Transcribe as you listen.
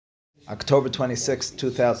October 26,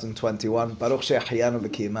 2021. Baruch she'ahyanu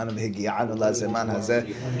v'kiyamanu v'higi'anu lazeman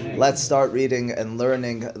hazeh. Let's start reading and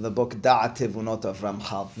learning the book Da'at Tivunot of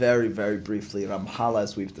Ramchal. Very, very briefly, Ramchal,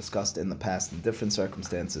 as we've discussed in the past in different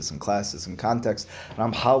circumstances and classes and contexts,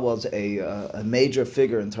 Ramchal was a major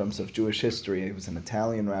figure in terms of Jewish history. He was an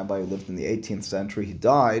Italian rabbi who lived in the 18th century. He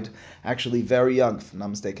died actually very young, if I'm not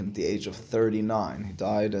mistaken, at the age of 39. He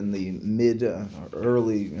died in the mid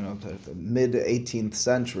 18th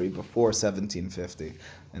century, before 1750,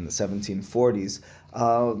 in the 1740s.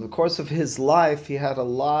 In the course of his life, he had a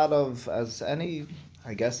lot of, as any,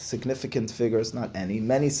 I guess, significant figures,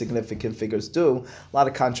 many significant figures do, a lot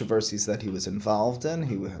of controversies that he was involved in.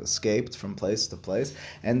 He escaped from place to place,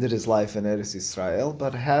 ended his life in Eretz Israel,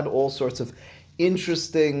 but had all sorts of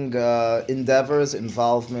interesting endeavors,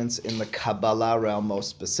 involvements in the Kabbalah realm most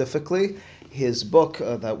specifically. His book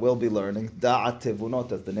that we'll be learning, Da'at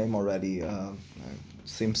Tivunot, as the name already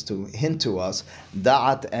seems to hint to us,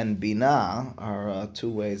 Da'at and Binah are two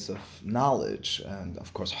ways of knowledge, and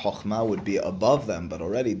of course Chokhmah would be above them, but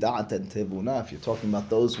already Da'at and Tivunah, if you're talking about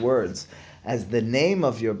those words as the name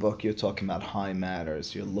of your book, you're talking about high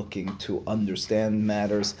matters. You're looking to understand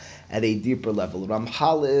matters at a deeper level.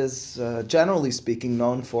 Ramchal is, generally speaking,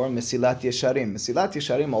 known for Mesilat Yesharim. Mesilat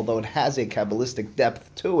Yesharim, although it has a Kabbalistic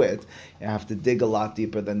depth to it, you have to dig a lot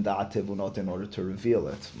deeper than Da'at Tivunot in order to reveal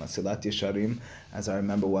it. Mesilat Yesharim, as I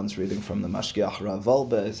remember once reading from the Mashgiach Rav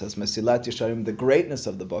Wolbe, it says Mesilat Yesharim, the greatness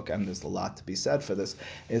of the book, and there's a lot to be said for this,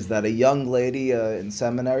 is that a young lady in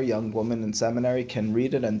seminary, young woman in seminary, can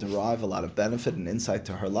read it and derive a lot of benefit and insight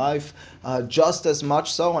to her life, just as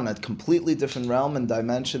much so on a completely different realm and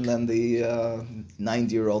dimension than the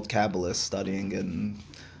 90-year-old Kabbalist studying in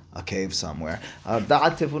a cave somewhere.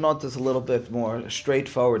 Da'at Tivunot is a little bit more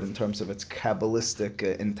straightforward in terms of its Kabbalistic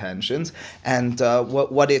intentions, and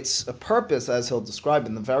what its purpose, as he'll describe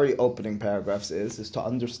in the very opening paragraphs, is to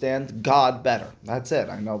understand God better. That's it.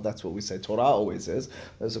 I know that's what we say Torah always is.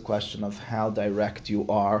 There's a question of how direct you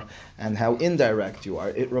are and how indirect you are.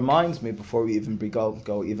 It reminds me, before we even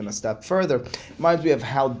go even a step further, it reminds me of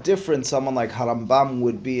how different someone like Harambam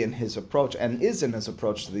would be in his approach, and is in his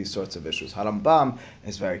approach to these sorts of issues. Harambam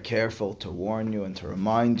is very careful to warn you and to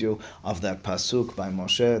remind you of that pasuk by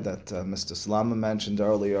Moshe that Mr. Salama mentioned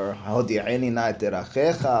earlier. Moshe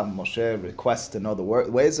requests to know the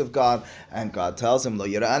ways of God, and God tells him, Lo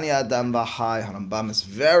yirani adam v'chai. Harambam is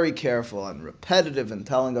very careful and repetitive in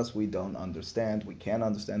telling us we don't understand, we can't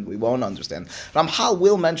understand, we won't understand. Ramchal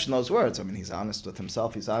will mention those words. I mean, he's honest with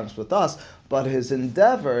himself, he's honest with us, but his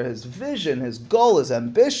endeavor, his vision, his goal, his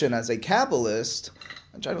ambition as a Kabbalist,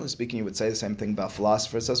 and generally speaking, you would say the same thing about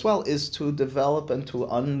philosophers as well, is to develop and to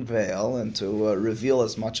unveil and to reveal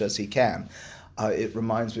as much as he can. It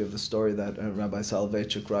reminds me of the story that Rabbi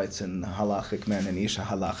Soloveitchik writes in Halachic Men and Isha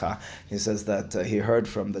Halacha. He says that he heard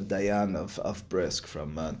from the Dayan of Brisk,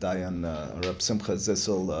 from Dayan Reb Simcha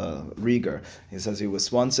Zissel Rieger. He says he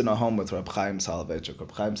was once in a home with Reb Chaim Soloveitchik.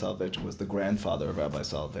 Reb Chaim Soloveitchik was the grandfather of Rabbi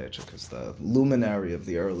Soloveitchik. He's the luminary of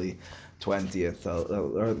the early 20th,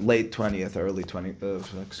 or late 20th, early 20th,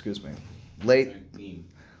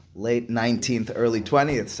 late 19th, early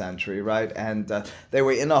 20th century, right? And they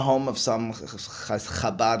were in a home of some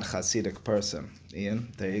Chabad Hasidic person.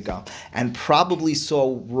 Ian, there you go. And probably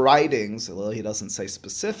saw writings, although he doesn't say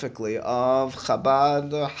specifically, of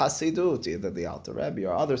Chabad Hasidut, either the Alter Rebbe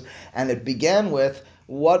or others. And it began with,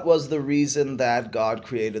 what was the reason that God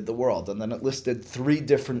created the world? And then it listed 3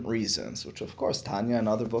 different reasons, which of course Tanya and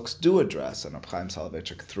other books do address. And Reb Chaim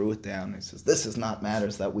Soloveitchik threw it down. He says, this is not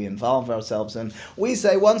matters that we involve ourselves in. We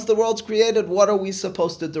say, once the world's created, what are we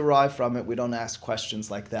supposed to derive from it? We don't ask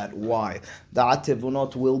questions like that. Why? Da'at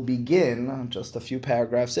Tivunot will begin, just a few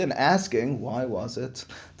paragraphs in, asking, why was it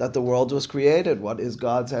that the world was created? What is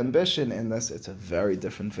God's ambition in this? It's a very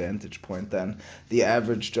different vantage point than the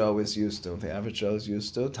average Joe is used to. The average Joe is used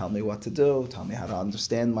to tell me what to do, tell me how to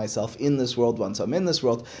understand myself in this world once I'm in this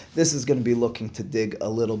world. This is going to be looking to dig a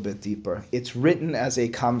little bit deeper. It's written as a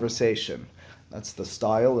conversation. That's the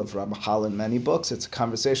style of Ramchal in many books. It's a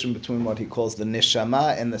conversation between what he calls the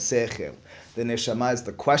neshama and the sechel. The neshama is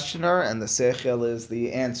the questioner and the sechel is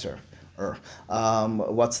the answer.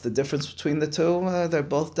 What's the difference between the two? They're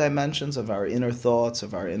both dimensions of our inner thoughts,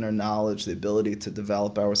 of our inner knowledge, the ability to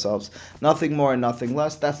develop ourselves. Nothing more and nothing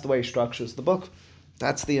less. That's the way he structures the book.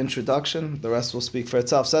 That's the introduction. The rest will speak for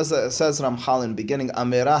itself. Says Ramchal in beginning,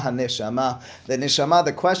 Amira ha-neshama. The neshama,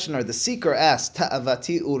 the questioner, the seeker asks,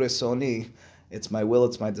 Ta'avati uresoni. It's my will,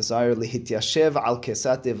 it's my desire. Lihityashev al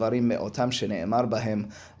kesat devarim me'otam shene'emar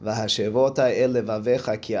bahem. V'hashevota el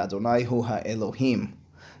levavecha ki Adonai hu ha'elohim.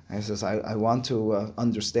 And he says, I want to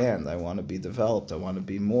understand. I want to be developed. I want to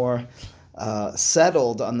be more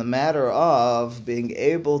settled on the matter of being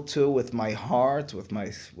able to, with my heart, with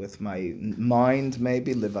my mind,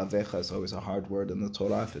 maybe. Levavecha is always a hard word in the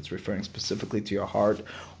Torah if it's referring specifically to your heart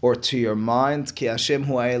or to your mind. Ki Hashem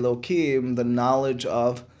hu Elokim, the knowledge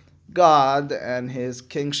of God and His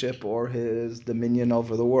kingship or His dominion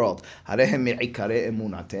over the world. Is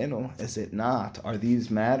it not? Are these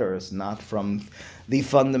matters not from the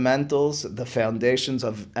fundamentals, the foundations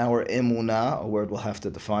of our emunah, a word we'll have to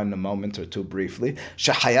define in a moment or two briefly? It's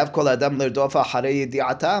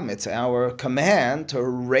our command to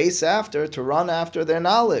race after, to run after their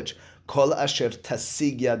knowledge. Kol asher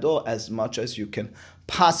tasig yado, as much as you can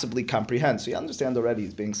possibly comprehend. So you understand already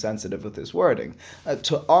he's being sensitive with his wording.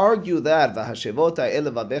 To argue that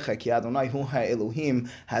Elohim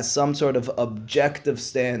has some sort of objective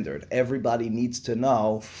standard. Everybody needs to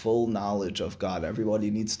know full knowledge of God.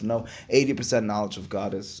 Everybody needs to know 80% knowledge of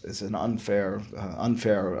God is an unfair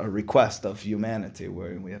request of humanity,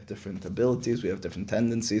 where we have different abilities, we have different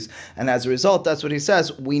tendencies, and as a result, that's what he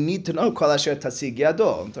says. We need to know kol asher tasig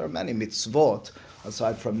yado. There are many mitzvot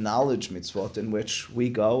aside from knowledge mitzvot, in which we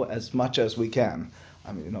go as much as we can.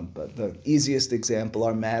 I mean, but the easiest example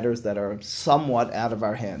are matters that are somewhat out of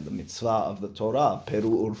our hand. The mitzvah of the Torah,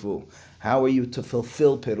 Peru Urvu. How are you to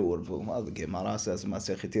fulfill Peru Urvu? Well, the Gemara says in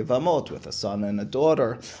Masechet Yevamot, with a son and a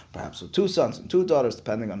daughter, perhaps with 2 sons and 2 daughters,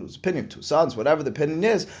 depending on whose opinion, 2 sons, whatever the opinion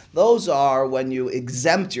is, those are when you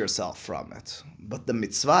exempt yourself from it. But the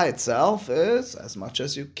mitzvah itself is as much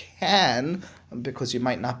as you can, because you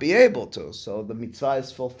might not be able to. So the mitzvah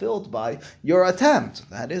is fulfilled by your attempt.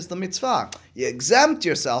 That is the mitzvah. You exempt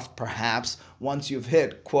yourself, perhaps, once you've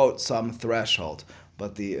hit, quote, some threshold.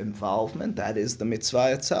 But the involvement, that is the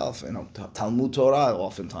mitzvah itself. Talmud Torah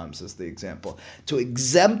oftentimes is the example. To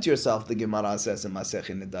exempt yourself, the Gemara says in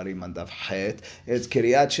Masechet Nedarim and Daf Het, it's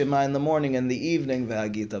Kiryat Shema in the morning and the evening,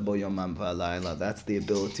 Ve'agita bo yomam v'alayla. That's the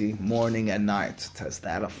ability, morning and night. Is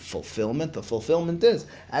that a fulfillment? The fulfillment is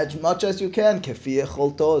as much as you can. Kefi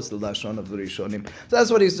yecholto is the lashon of the Rishonim. So that's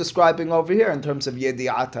what he's describing over here in terms of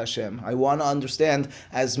Yedi'at Hashem. I want to understand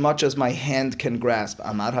as much as my hand can grasp.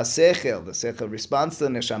 Amar HaSechel, the Sechel responds the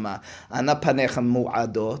neshama, ana panecha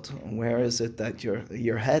mu'adot. Where is it that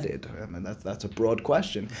you're headed? I mean, that's a broad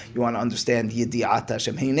question. You want to understand Yedi'at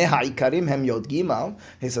Hashem. Hinei ha'ikarim hem yod gimal.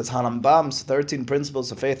 He says Harambam's 13 principles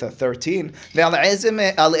of faith are 13. Ve'al eze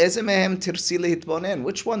mehem tirsi lehitbonen.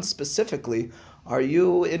 Which one specifically are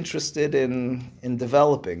you interested in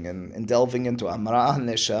developing and in delving into? Amra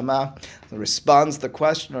neshama responds the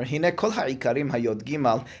questioner. Hine kol ha'ikarim hayod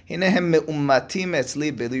gimal. Hine hem me'ummatim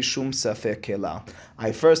etzli beli shum safek kela.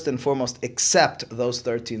 I first and foremost accept those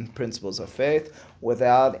 13 principles of faith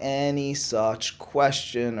without any such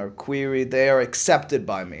question or query. They are accepted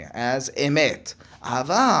by me as emet.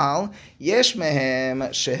 Aval yesh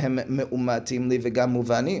mehem shehem me'ummatim li v'gam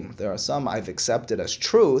muvanim. There are some I've accepted as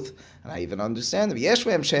truth, and I even understand them. Yesh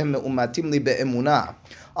mehem shehem me'ummatim li be'emunah.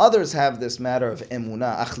 Others have this matter of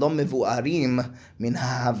emunah. Ach lo mevu'arim min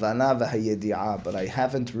ha'havana v'ha'yedi'ah. But I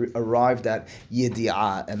haven't arrived at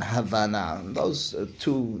yedi'ah and havana. And those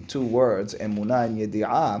two words, emunah and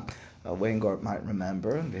yedi'ah, Weingart might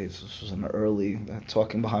remember. This was an early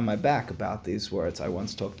talking behind my back about these words. I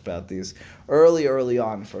once talked about these early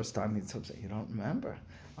on. First time he said, "You don't remember."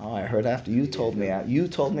 Oh, I heard after you told me. You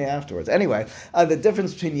told me afterwards. Anyway, the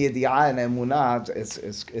difference between Yedi'ah and Emunah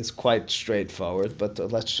is quite straightforward. But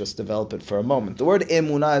let's just develop it for a moment. The word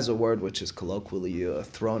Emunah is a word which is colloquially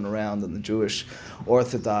thrown around in the Jewish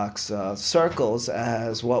Orthodox circles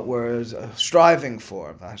as what we're striving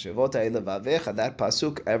for. That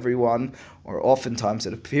pasuk, everyone, or oftentimes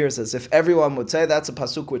it appears as if everyone would say that's a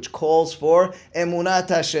pasuk which calls for Emunat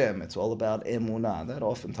Hashem. It's all about Emunah. That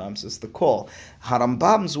oftentimes is the call.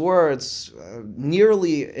 Harambam's words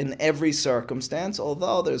nearly in every circumstance,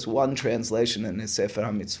 although there's one translation in his Sefer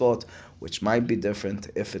HaMitzvot which might be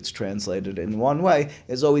different if it's translated in one way,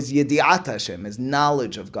 is always Yedi'at Hashem, is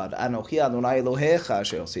knowledge of God. Anochi Adonai Elohecha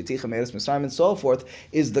asher hoseitichem me'eretz Mitzrayim, and so forth,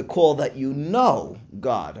 is the call that you know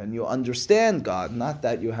God and you understand God, not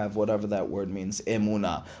that you have whatever that word means,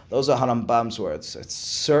 emunah. Those are Harambam's words. It's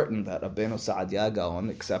certain that Rabbeinu Saadia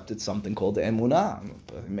Gaon accepted something called emunah.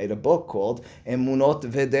 He made a book called Emunot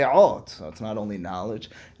V'De'ot. So it's not only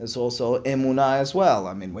knowledge, it's also emunah as well.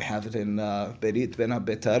 I mean, we have it in Berit Ben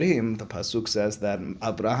HaBetarim, the pasuk says that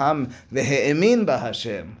Abraham vehe'emin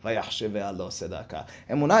b'Hashem vayachsheveh lo tzedakah.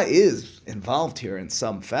 Emunah is involved here in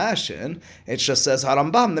some fashion. It just says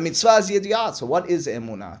Harambam, the mitzvah is yedi'ah. So what is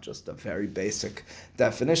emunah? Just a very basic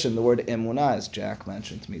definition. The word emunah, as Jack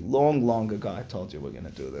mentioned to me long ago, I told you we're going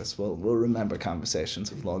to do this. We'll remember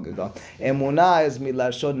conversations of long ago. Emunah is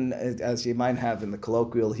milashon, as you might have in the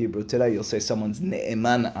colloquial Hebrew today, you'll say someone's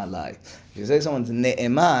ne'eman alai. If you say someone's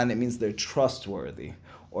ne'eman, it means they're trustworthy,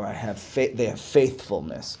 or they have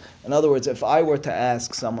faithfulness. In other words, if I were to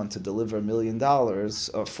ask someone to deliver $1 million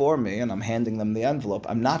for me, and I'm handing them the envelope,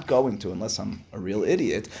 I'm not going to, unless I'm a real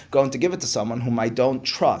idiot, going to give it to someone whom I don't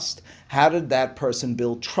trust. How did that person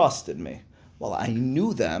build trust in me? Well, I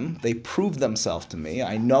knew them, they proved themselves to me,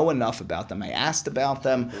 I know enough about them, I asked about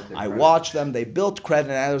them, I watched them, they built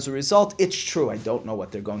credit, and as a result, it's true, I don't know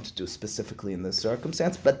what they're going to do specifically in this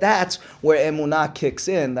circumstance, but that's where emunah kicks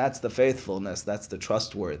in, that's the faithfulness, that's the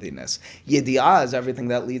trustworthiness. Yedi'ah is everything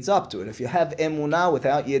that leads up to it. If you have emunah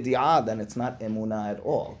without yedi'ah, then it's not emunah at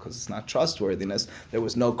all, because it's not trustworthiness, there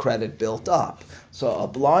was no credit built up. So a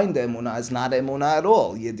blind emunah is not emunah at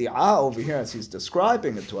all. Yedi'ah over here, as he's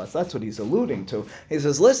describing it to us, that's what he's alluding to. He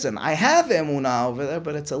says, listen, I have emunah over there,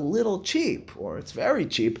 but it's a little cheap, or it's very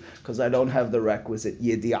cheap, because I don't have the requisite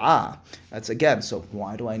yedi'ah. That's again, so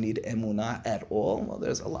why do I need emunah at all? Well,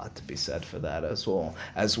 there's a lot to be said for that as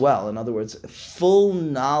well. In other words, full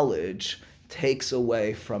knowledge takes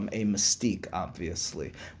away from a mystique,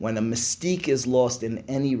 obviously. When a mystique is lost in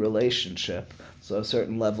any relationship, so a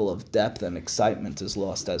certain level of depth and excitement is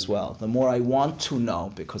lost as well. The more I want to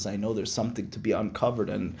know, because I know there's something to be uncovered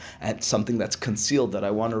and something that's concealed that I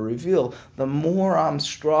want to reveal, the more I'm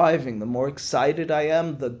striving, the more excited I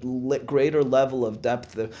am, the greater level of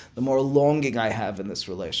depth, the more longing I have in this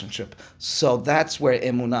relationship. So that's where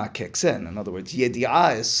emunah kicks in. In other words,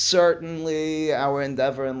 yedi'ah is certainly our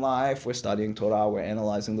endeavor in life. We're studying Torah, we're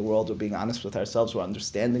analyzing the world, we're being honest with ourselves, we're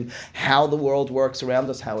understanding how the world works around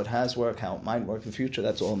us, how it has worked, how it might work in the future.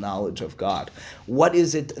 That's all knowledge of God. What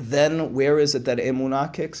is it then? Where is it that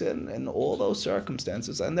emunah kicks in? In all those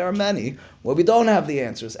circumstances, and there are many where we don't have the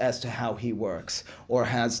answers as to how He works or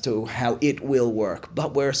as to how it will work,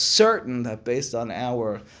 but we're certain that based on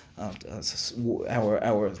our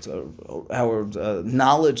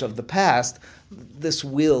knowledge of the past, this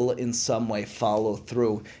will in some way follow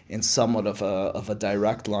through in somewhat of a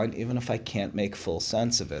direct line, even if I can't make full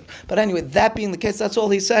sense of it. But anyway, that being the case, that's all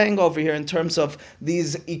he's saying over here in terms of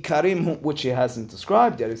these ikarim, which he hasn't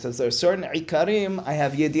described yet. He says there are certain ikarim I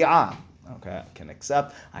have yedi'ah. Okay, I can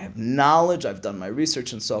accept. I have knowledge. I've done my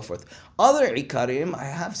research and so forth. Other ikarim, I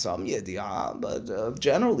have some yedi'ah, but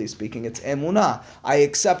generally speaking, it's emunah. I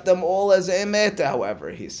accept them all as emet.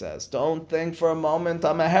 However, he says, don't think for a moment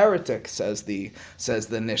I'm a heretic. Says the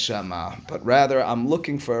neshama, but rather I'm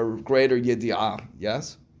looking for a greater yedi'ah.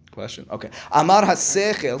 Yes. Question. Okay. Amar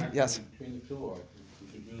hasechel. Yes. Between the two words,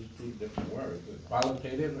 we should use two different words: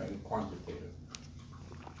 qualitative and quantitative.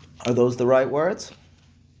 Are those the right words?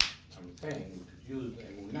 Saying to use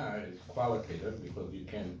emunah is qualitative because you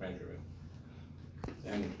can measure it,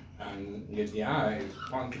 and yedi'ah is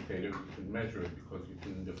quantitative. You can measure it because you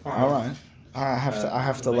can define. All right, I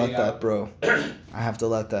have to let that brew. I have to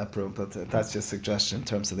let that brew, but that's your suggestion in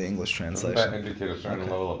terms of the English translation. Doesn't that indicate a certain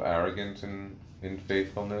level of arrogance in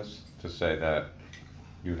faithfulness to say that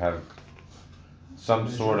you have some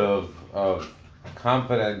sort of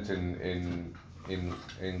confidence in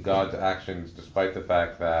God's actions, despite the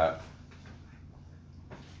fact that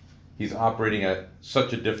He's operating at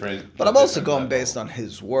such a different... But I'm also going based on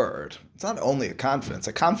His word. It's not only a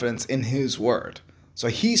confidence in His word. So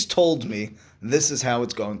He's told me this is how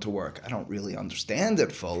it's going to work. I don't really understand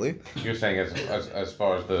it fully. You're saying as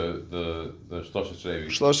far as the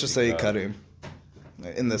Shlosha Karim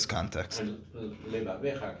in this context.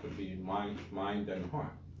 Levavecha could be mind and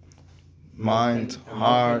heart. Mind,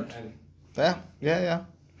 heart. Yeah.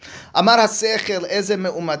 Amar ha-sechel, eze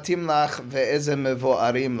me'umatim lach ve'eze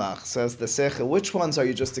mevo'arim lach. Says the sechel, which ones are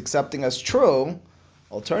you just accepting as true?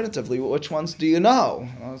 Alternatively, which ones do you know?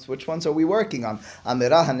 Which ones are we working on?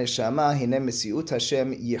 Amira ha-neshama hine mesiut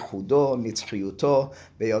Hashem yihudo nitzchiyuto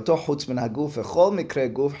ve'yoto chutz min haguf v'chol mikre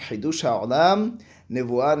guf chidush ha'olam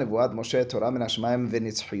נבואת משה, תורה מן השמיים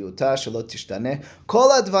ונצחיותה שלא תשתנה. כל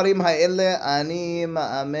הדברים האלה אני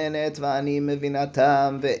מאמנת ואני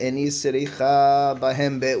מבינתם ואיני צריכה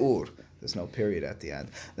בהם באור. There's no period at the end.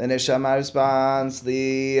 The Neshama responds,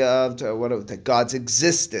 the God's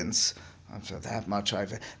existence. So that much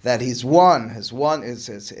that he's one. His one is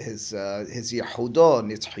his Yehudo,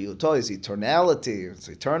 Nitzchiyuto, his eternality, his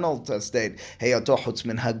eternal state. Heyato chutz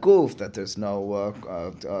min haguf, that there's no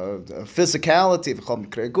physicality, v'chol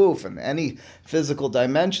mikre guf, and any physical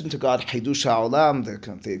dimension to God. Chidush ha'olam,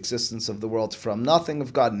 the existence of the world from nothing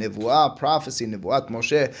of God. Nivuah, prophecy, Nivuat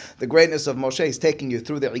Moshe, the greatness of Moshe. He's taking you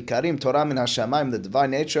through the Ikarim, Torah min hashamayim, the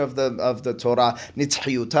divine nature of the Torah.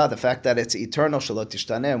 Nitzchiyuta, the fact that it's eternal, shalot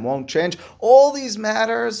tishtaneh, and won't change. All these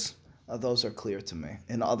matters, those are clear to me.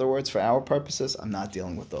 In other words, for our purposes, I'm not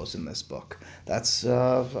dealing with those in this book. That's,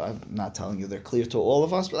 I'm not telling you they're clear to all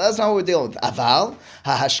of us, but that's not what we're dealing with. Aval,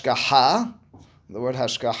 hashgaha, the word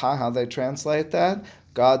hashgaha, how they translate that?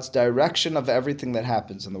 God's direction of everything that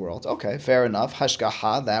happens in the world. Okay, fair enough.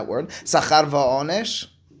 Hashgaha, that word. Sachar va'onesh,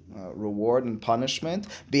 reward and punishment.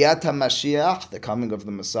 Biat HaMashiach, the coming of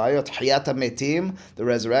the Messiah. Tchiyat HaMetim, the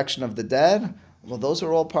resurrection of the dead. Well, those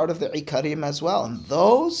are all part of the Ikarim as well. And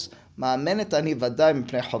those, ma'amenet ani vaday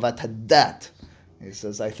mipnei chovat hadat. He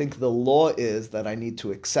says, I think the law is that I need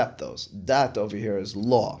to accept those. Dat over here is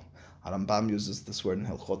law. Rambam uses this word in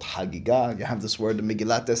Hilchot Hagiga. You have this word in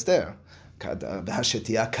Megillat Esther. You have it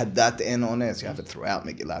throughout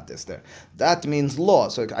Megillat Esther. That means law.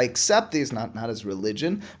 So I accept these, not as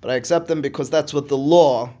religion, but I accept them because that's what the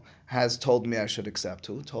law has told me I should accept.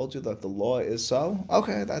 Who told you that the law is so?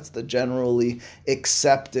 Okay, that's the generally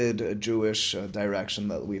accepted Jewish direction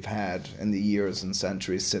that we've had in the years and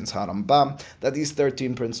centuries since Harambam, that these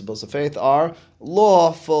 13 principles of faith are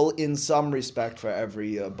lawful in some respect for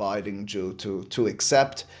every abiding Jew to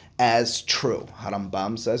accept as true.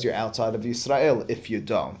 Harambam says you're outside of Israel if you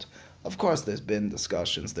don't. Of course, there's been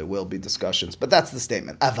discussions, there will be discussions, but that's the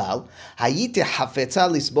statement. Aval, hayiti hafetza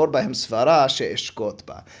lisbor bahem svara she'eshkot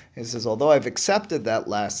ba. He says, although I've accepted that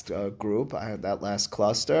last group, that last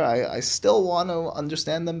cluster, I still want to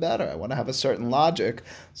understand them better. I want to have a certain logic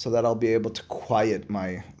so that I'll be able to quiet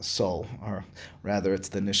my soul, or rather it's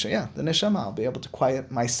the neshama, I'll be able to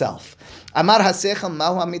quiet myself. Amar hasechel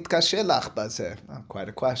mahu mitkashe lach bazeh. Quite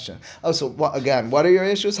a question. Oh, so again, what are your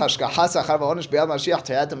issues? Hashgaha sachar va'onesh b'yad Mashiach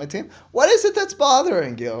tayat ha'metim. What is it that's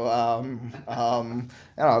bothering you?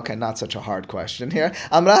 Okay, not such a hard question here.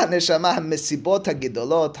 Amra neshama hamesibot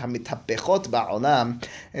hagidolot hamitapechot ba'olam.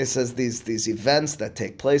 It says these events that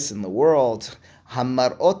take place in the world.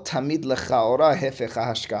 Hamarot tamid lechaora hefecha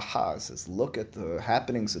hashgaha. It says, look at the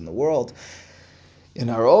happenings in the world, in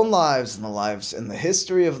our own lives, in the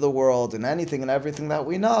history of the world, in anything and everything that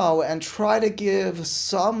we know, and try to give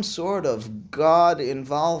some sort of God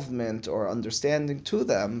involvement or understanding to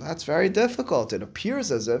them. That's very difficult. It appears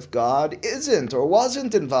as if God isn't or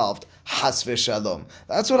wasn't involved. Has v'shalom.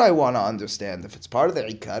 That's what I want to understand. If it's part of the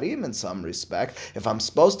Ikarim in some respect, if I'm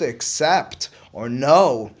supposed to accept or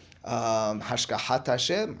know Hashgahat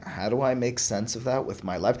Hashem, how do I make sense of that with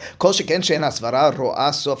my life?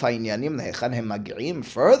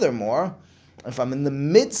 Furthermore, if I'm in the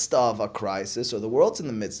midst of a crisis, or the world's in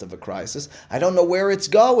the midst of a crisis, I don't know where it's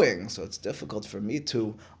going. So it's difficult for me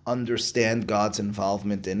to understand God's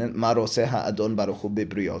involvement in it. And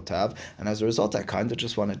as a result, I kind of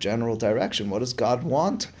just want a general direction. What does God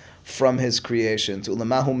want from His creations?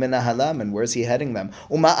 And where's He heading them?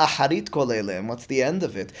 What's the end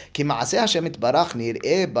of it?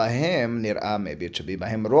 Maybe it should be the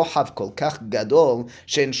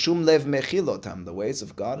ways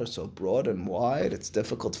of God are so broad and wide, it's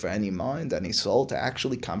difficult for any mind, any soul to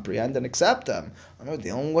actually comprehend and accept them. We're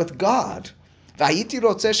dealing with God. So can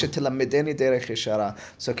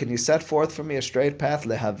you set forth for me a straight path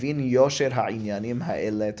to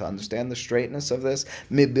understand the straightness of this?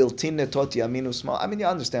 I mean, you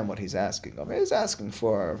understand what he's asking. I mean, he's asking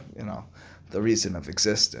for, the reason of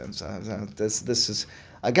existence. This is,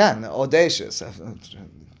 again, audacious.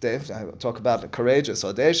 Dave, I talk about courageous,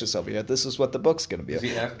 audacious over here. This is what the book's going to be. Is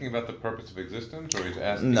he asking about the purpose of existence, or he's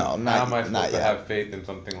asking how am I supposed to have faith in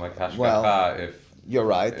something like Hashgaha if... You're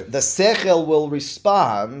right. The sechel will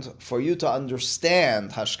respond for you to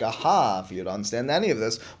understand Hashgaha, for you to understand any of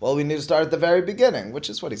this. Well, we need to start at the very beginning, which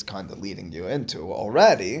is what he's kind of leading you into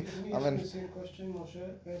already. The same question Moshe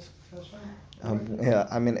asked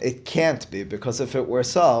it can't be, because if it were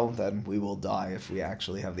so, then we will die if we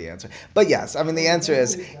actually have the answer. But yes, the answer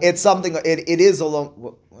is, it's something, it is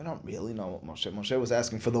alone. We don't really know what Moshe was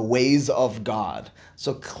asking for, the ways of God.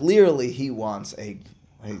 So clearly he wants a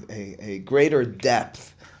greater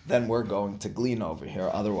depth than we're going to glean over here.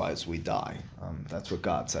 Otherwise, we die. That's what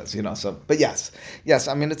God says, So, but yes,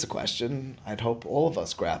 it's a question I'd hope all of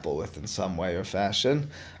us grapple with in some way or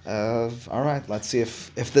fashion. All right, let's see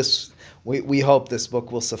if this. We hope this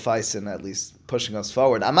book will suffice in at least pushing us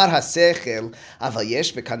forward. Amar hasechel, aval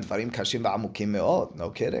yesh bekan dvarim kashim va'amukim me'od. No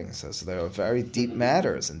kidding. Says there are very deep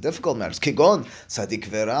matters and difficult matters. Kigon, sadik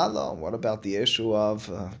veralo. What about the issue of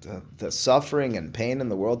the suffering and pain in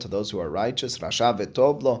the world to those who are righteous? Rasha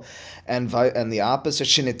v'toblo. And the opposite,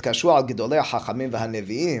 shenit al gedolei hachamim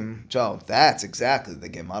v'haneviim. Joe, that's exactly the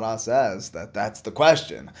Gemara says that's the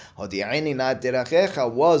question. Hodi'ini na derachecha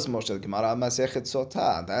was Moshe. Gemara Masechet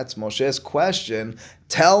Sotah. That's Moshe's question.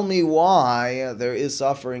 Tell me why there is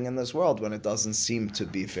suffering in this world when it doesn't seem to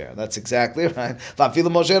be fair. That's exactly right. Right? So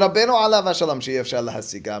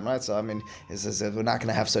I mean, he says we're not going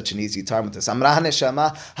to have such an easy time with this. Says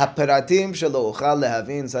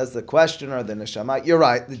the questioner, the neshama. You're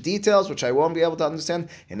right. The details, which I won't be able to understand,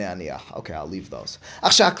 okay, I'll leave those.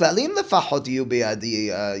 So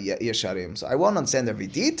I won't understand every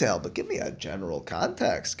detail, but give me a general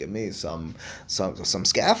context. Give me some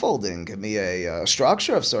scaffolding. Give me a structure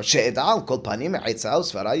of sorts. I want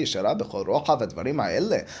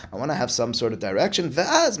to have some sort of direction. And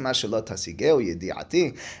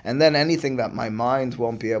then anything that my mind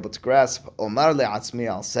won't be able to grasp,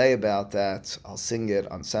 I'll say about that. I'll sing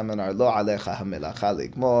it on seminar. Right?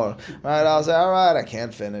 I'll say, all right, I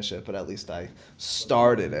can't finish it, but at least I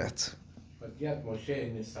started it. But yet Moshe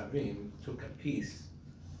and Nisavim took a piece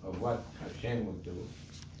of what Hashem would do,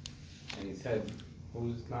 and he said,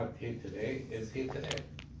 who's not here today is here today.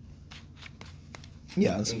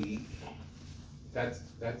 Yes. That's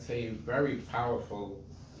a very powerful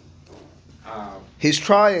He's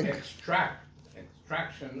trying.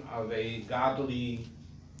 Extraction of a godly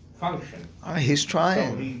function. He's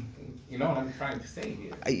trying. So you know what I'm trying to say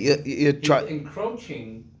here? You're He's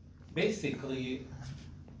encroaching basically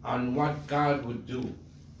on what God would do.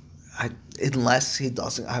 Unless he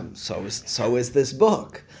doesn't, so is this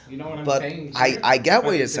book. You know what I'm but saying? I get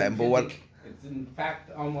what you're saying, but what... It's in fact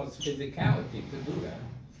almost physicality to do that,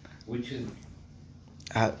 which is...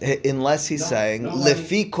 unless he's saying,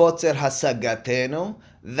 Lefi kotzer hasagatenu,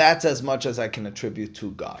 that's as much as I can attribute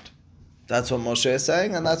to God. That's what Moshe is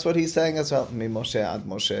saying, and that's what he's saying as well. Mi Moshe ad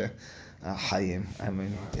Moshe. Hayim. I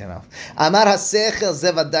mean, you know. Amar hasechel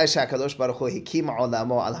ze vaday she'akadosh baruch hu hikim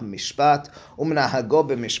olamo al hamishpat umnahago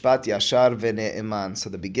b'mishpat yashar v'ne'eman.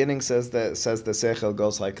 So the beginning says the sechel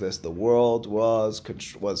goes like this: the world was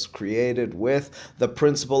created with the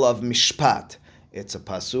principle of mishpat. It's a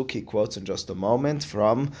pasuk he quotes in just a moment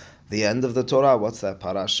from the end of the Torah. What's that?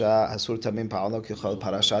 Parasha Asur Tamim Pa'alo Kichol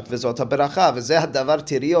Parashat V'zot HaBeracha V'zeh HaDavar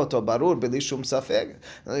Tiri Oto Barur B'li Shum Safek.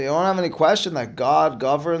 You don't have any question that God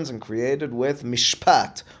governs and created with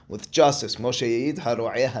mishpat, with justice. Moshe Yid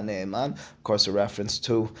Haro'eh HaNe'eman. Of course, a reference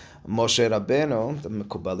to Moshe Rabbeinu. The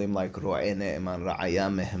Mekubalim like Ro'eh Ne'eman Ra'aya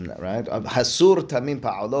Mehem. Right? Hasur Tamim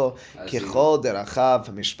Pa'alo Kichol Derachav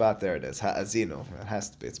Mishpat. There it is. Ha'azinu. It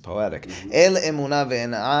has to be. It's poetic. El Emunah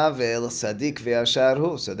Ve'en'a Ve'el Sadik Ve'yashar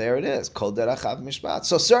Hu. So there it is. Kol Derachav Mishpat.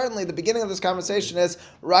 So certainly the beginning of this conversation is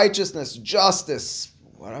righteousness, justice,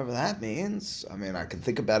 whatever that means. I mean, I can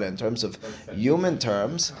think about it in terms of human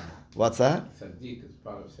terms. What's that? Tzaddik is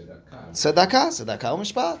part of Tzedakah. Tzedakah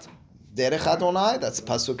Mishpat. Derech Adonai, that's a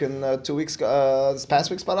pasuk in this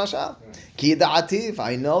past week's parasha. Ki da'ativ,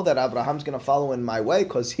 I know that Abraham's going to follow in my way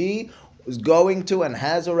because he is going to and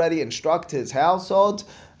has already instructed his household.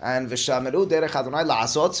 And v'shameru derech Adonai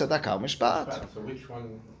la'asot tzedakah mishpat. So which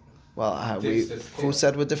one? Well, who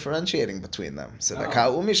said we're differentiating between them? Tzedakah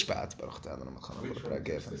u'mishpat. Baruch ta'ala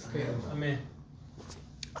m'chana. Amen.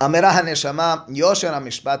 Amira haneshama yosher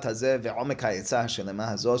hamishpat hazeh ve'omek ha'etzah shelema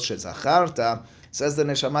hazot shezacharta. Says the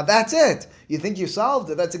neshama, that's it. You think you solved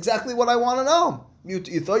it? That's exactly what I want to know. You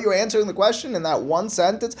thought you were answering the question in that one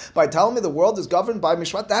sentence by telling me the world is governed by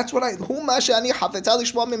mishpat. That's what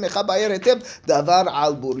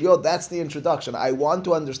That's the introduction. I want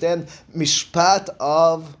to understand mishpat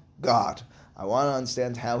of God. I want to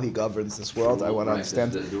understand how He governs this world. I want to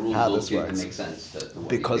understand how this works. Make sense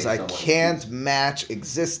because I can't match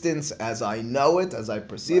existence as I know it, as I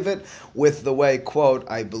perceive it, with the way, quote,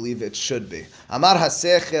 I believe it should be. Amar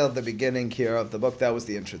HaSechel, the beginning here of the book, that was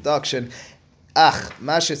the introduction. Ma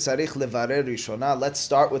shetzarich levarer rishona. Let's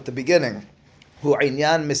start with the beginning. Hu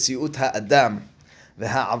inyan mesiut ha'adam.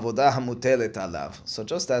 So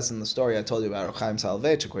just as in the story I told you about Reb Chaim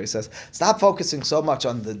Soloveitchik, where he says, stop focusing so much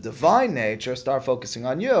on the divine nature, start focusing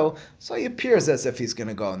on you, so he appears as if he's going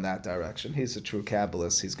to go in that direction. He's a true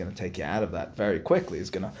Kabbalist. He's going to take you out of that very quickly. He's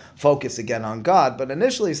going to focus again on God. But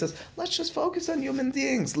initially he says, let's just focus on human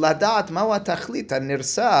beings. Ladat mawa tachlit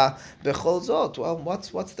nirsa bechol zot. Well,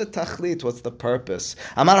 what's the tachlit? What's the purpose?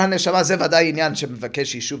 Amar haneshama ze vaday inyan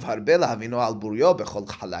shemevakesh yishuv harbe lahavinu al buryo bechol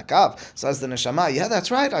chalakav. Says the neshama, yeah,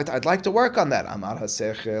 that's right. I'd like to work on that. Amar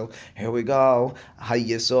HaSechel. Here we go.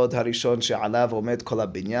 Hayesod harishon she'alav omed kol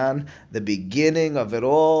habinyan. The beginning of it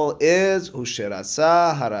all is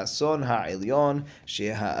Usherasa harason ha'elyon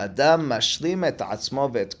she'ha'adam mashlim et atzmo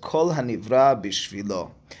ve'et kol hanivra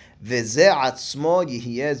bishvilo. V'ze atzmo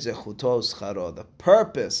yihye zechuto u'scharo. The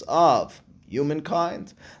purpose of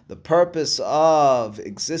humankind, the purpose of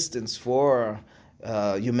existence for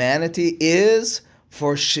humanity is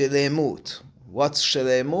for shilemut. What's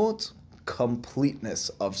shilemut? Completeness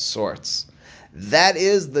of sorts. That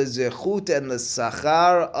is the zechut and the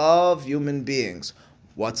sachar of human beings.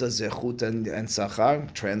 What's a zechut and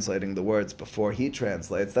sachar? Translating the words before he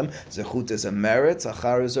translates them. Zechut is a merit,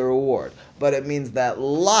 sachar is a reward. But it means that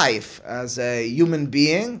life as a human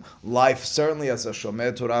being, life certainly as a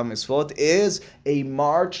shomer Torah mitzvot, is a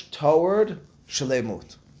march toward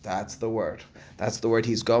shlemut. That's the word. That's the word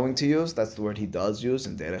he's going to use. That's the word he does use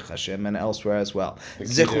in Derech Hashem and elsewhere as well. The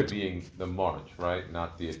key there being the march, right?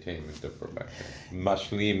 Not the attainment of perfection.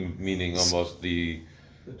 Mashlim meaning almost the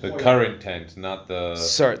current tense, not the...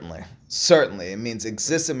 Certainly. It means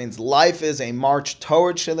exist. It means life is a march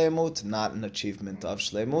toward shlemut, not an achievement of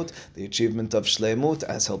shlemut. The achievement of shlemut,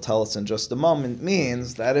 as he'll tell us in just a moment,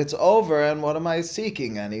 means that it's over and what am I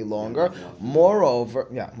seeking any longer? Moreover,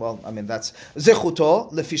 that's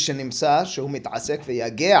zechuto lefi shenimsa shehu mit'asek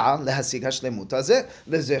v'yagea lehasig hashlemut hazeh.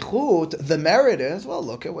 The zechut, the merit is, well,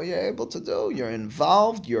 look at what you're able to do. You're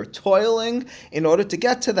involved, you're toiling in order to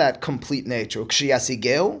get to that complete nature.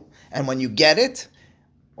 Ukshiyasigeu, and when you get it,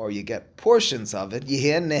 or you get portions of it, the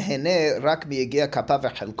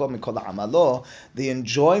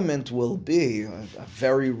enjoyment will be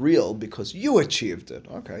very real because you achieved it.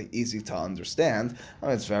 Okay, easy to understand.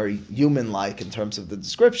 It's very human-like in terms of the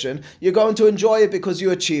description. You're going to enjoy it because you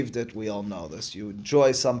achieved it. We all know this. You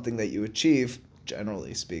enjoy something that you achieve.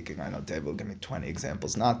 Generally speaking, I know Dave will give me 20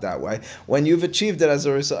 examples, not that way. When you've achieved it as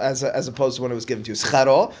opposed to when it was given to you.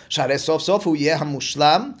 Scharo, share sof sof hu yeh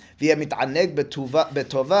hamushlam, v'yeh mit'aneg betova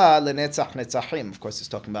lenetzach netzachim. Of course, he's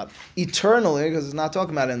talking about eternally, because he's not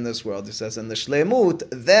talking about in this world. He says in the shlemut,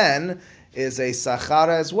 then is a sachar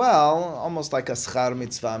as well, almost like a schar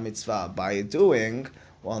mitzvah. By doing,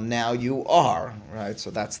 well, now you are, right? So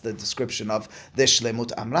that's the description of the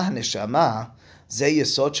shlemut. Amrah neshama, I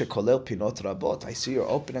see you're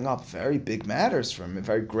opening up very big matters from a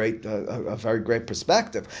very great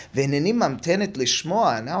perspective.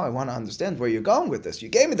 Now I want to understand where you're going with this. You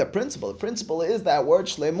gave me the principle. The principle is that word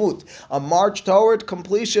shlemut, a march toward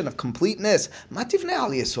completion, of completeness. I want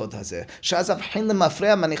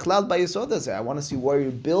to see where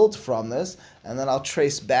you build from this, and then I'll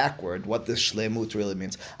trace backward what this shlemut really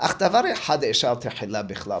means. But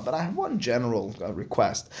I have one general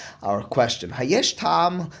request, or question.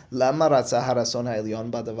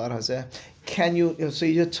 Can you? So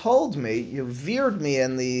you told me, you veered me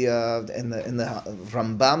in the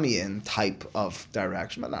Rambamian type of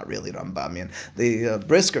direction, but not really Rambamian, the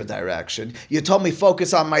Brisker direction. You told me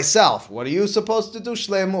focus on myself. What are you supposed to do?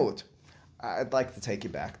 Shlemut. I'd like to take you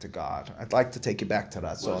back to God. I'd like to take you back to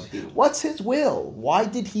Ratzon. What's His will? Why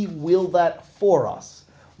did He will that for us?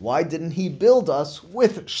 Why didn't He build us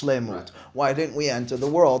with shlemut? Why didn't we enter the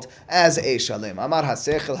world as a shalem? Amar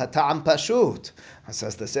hasechel hata'am pashut.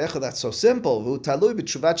 Says the sechel, that's so simple. In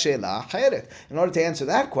order to answer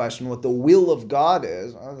that question, what the will of God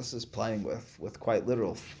is, this is playing with quite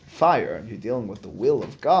literal fire. You're dealing with the will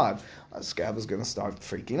of God. This guy was going to start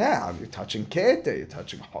freaking out. You're touching Keter, you're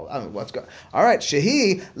touching, what's going on? All right,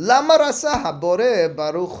 Shehi, lama rasa habore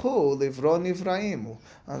baruchu livro nivraim.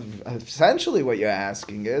 Essentially what you're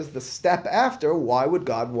asking is the step after, why would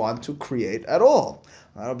God want to create at all?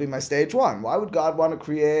 That'll be my stage one. Why would God want to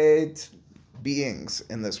create beings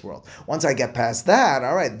in this world? Once I get past that,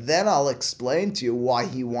 all right, then I'll explain to you why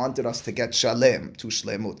He wanted us to get shalem, to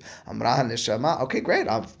shlemut. Amrah neshama. Okay, great,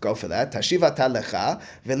 I'll go for that. Tashiva talecha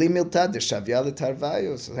veli milta deshavya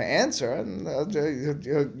letarvayu. So the answer, and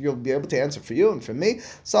you'll be able to answer for you and for me,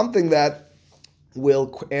 something that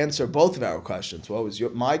will answer both of our questions. What was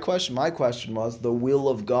my question? My question was the will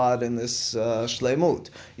of God in this shlemut.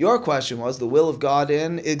 Your question was the will of God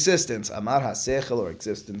in existence. Amar hasechel, or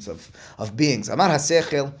existence of beings. Amar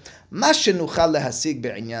hasechel, ma shenuchal lehasig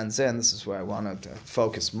be'inyan zeh. And this is where I wanted to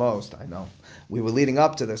focus most. I know we were leading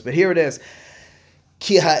up to this, but here it is.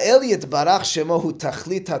 Ki ha'el yitbarach shemo hu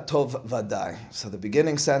tachlit hatov vadai. So the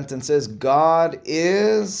beginning sentence is, God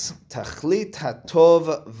is tachlit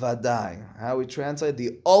hatov vadai. How we translate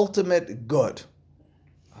the ultimate good.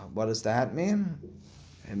 What does that mean?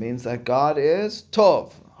 It means that God is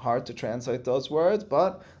tov. Hard to translate those words,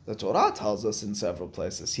 but The Torah tells us in several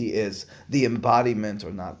places he is the embodiment,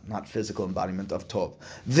 or not physical embodiment of Tov.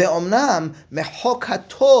 Ve'omnam mechok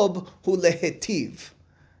hatov hu lehetiv.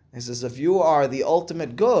 He says, if you are the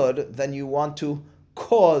ultimate good, then you want to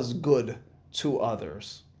cause good to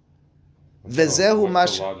others. Vezehu What's the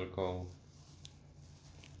mash. logical?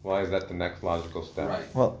 Why is that the next logical step?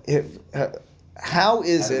 Right. Well, how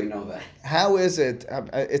is How do it? we know that? How is it?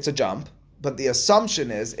 It's a jump, but the assumption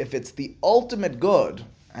is if it's the ultimate good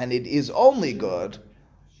and it is only good,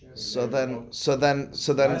 so then.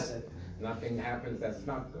 Nothing happens that's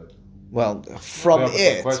not good. Well, from No, but the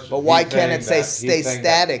it, question- but why he's can't it say saying stay that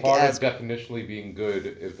static part as of definitionally being good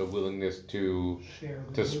is the willingness to Share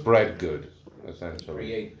the good. spread good, essentially.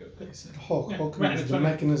 Create good. They said Hok. Hok Right, means it's the fine.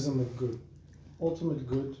 mechanism of good. Ultimate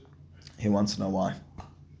good. He wants to know why.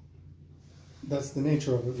 That's the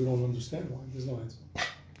nature of it. We don't understand why. There's no answer.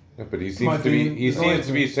 Yeah, but he My seems to be opinion, he there's no seems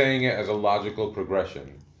to be answer. saying it as a logical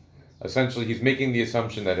progression. Essentially, he's making the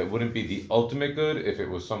assumption that it wouldn't be the ultimate good if it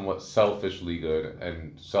was somewhat selfishly good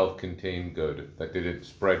and self-contained good that didn't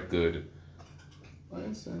spread good. I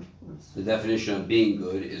understand. That's- The definition of being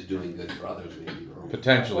good is doing good for others, maybe. Or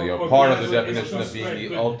Potentially, Or a part of the good is definition to of being spread the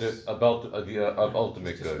goodness. of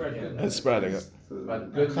ultimate To good. spread Yeah. goodness. It's spreading it. But A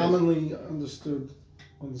goodness- commonly understanding.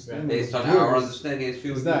 based on of good our is- understanding, it's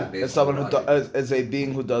is that? It's someone who is a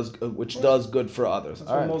being who does which does good for others.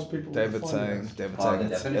 That's All what right. most people would David's define it saying as. David's Part of saying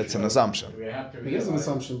the it's definition. an assumption. We have to It is an realize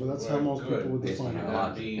assumption, but that's how we're most people good would based define on it. our cannot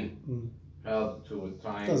logic. be held to a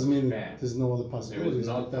time Doesn't mean span. there's no other There possibilities, is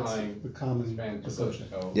no but that's time the common span to assumption.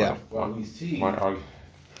 good. So Yeah. what we see My arg-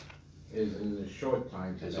 is in the short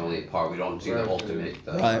time. There's only a part, we don't see the ultimate.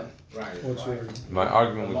 Right. Right. What's your- my The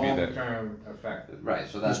argument would be that long-term effect. Right,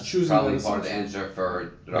 so that's choosing probably that part of the assumption. answer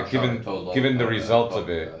for Like, Rosh given Hashanah given the Tov, results of Tov,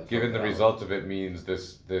 it, given the Tov, results of it means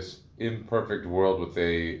this imperfect world with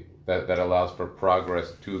that allows for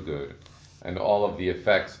progress to good, and all of the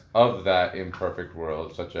effects of that imperfect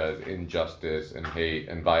world, such as injustice and hate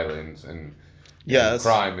and violence and Yes,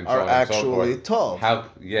 crime and so are on and so actually forth. tov. How?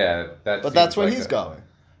 Yeah, that. But that's seems where like he's a- going.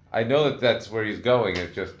 I know that that's where he's going.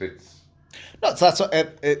 It's No, so that's what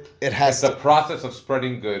it if has the to. process of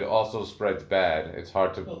spreading good also spreads bad. It's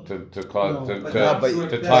hard to cause No. to, But to, no, but-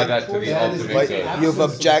 to tie that to the That is ultimate But good. absence you've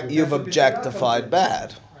of good. you've objectified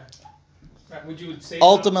bad. Right, would you say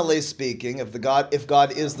Ultimately speaking, if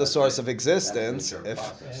God is the source of existence,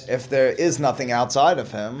 if there is nothing outside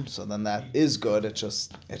of him, so then that is good. It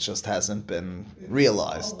just hasn't been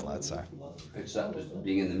realized. Let's say. It's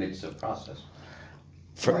being in the midst of process.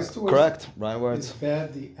 Nice to us. Correct. Right Is words.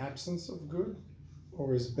 bad the absence of good,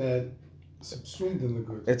 or is bad subsumed in the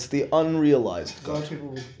good? It's the unrealized A lot good. of people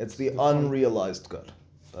would It's the define- unrealized good.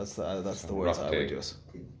 That's the words Rough I would take. use.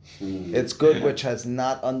 Mm. It's good which has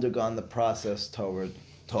not undergone the process toward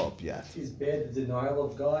top yet. Is bad the denial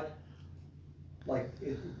of God?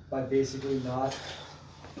 By basically not.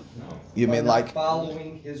 No. You by mean not like?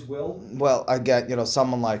 following his will? Well, I get,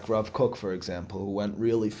 someone like Rav Kook, for example, who went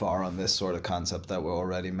really far on this sort of concept that we're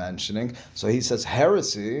already mentioning. So he says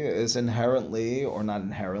heresy is inherently, or not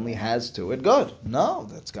inherently, has to it good. No,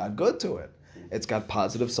 that's got good to it. It's got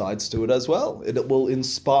positive sides to it as well. It will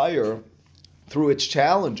inspire, through its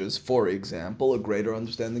challenges, for example, a greater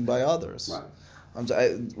understanding by others. Right.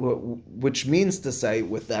 Which means to say,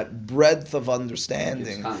 with that breadth of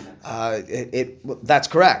understanding, It's that's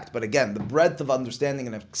correct. But again, the breadth of understanding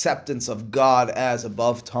and acceptance of God as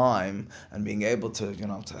above time, and being able to,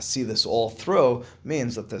 to see this all through,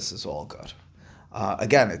 means that this is all good.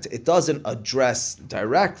 Again, it doesn't address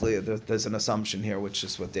directly. There's an assumption here, which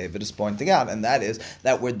is what David is pointing out, and that is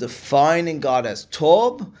that we're defining God as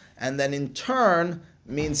Tob, and then in turn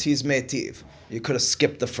means he's Metiv. You could have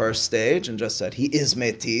skipped the first stage and just said he is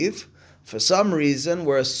Metiv. For some reason,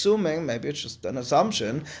 we're assuming, maybe it's just an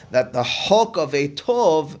assumption, that the hok of a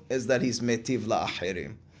Tov is that he's Metiv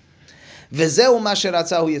la'achirim. וזהו מה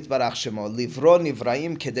שרצה הוא יתברך שמו, לברוא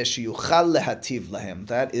נבראים כדי שיוכל להטיב להם.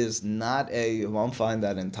 That is not you won't find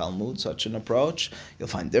that in Talmud, such an approach. You'll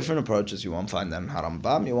find different approaches. You won't find that in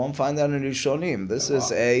Harambam. You won't find that in Rishonim. This is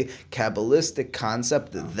a Kabbalistic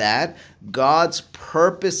concept that God's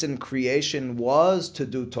purpose in creation was to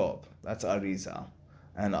do Tov. That's Arizal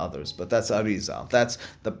and others, but that's Arizal. That's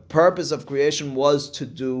the purpose of creation was to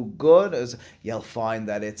do good. As you'll find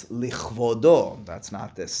that it's lichvodo. That's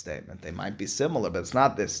not this statement. They might be similar, but it's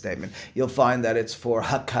not this statement. You'll find that it's for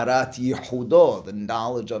hakarat yihudo, the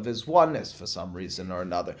knowledge of his oneness for some reason or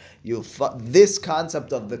another. This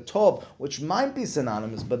concept of the tov, which might be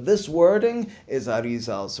synonymous, but this wording is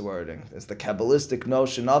Arizal's wording. It's the Kabbalistic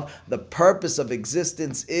notion of the purpose of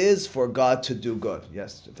existence is for God to do good.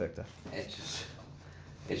 Yes, Victor.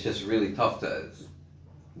 It's just really tough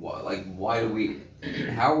Why do we?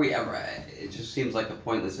 How are we ever? It just seems like a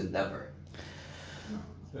pointless endeavor.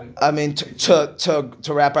 I mean, to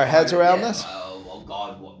wrap our heads around this.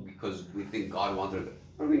 Well, because we think God wanted it.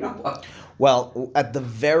 I mean, what? Well, at the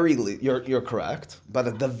very least, you're correct. But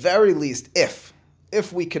at the very least, if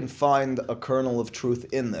we can find a kernel of truth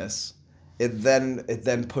in this, it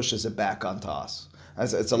then pushes it back onto us.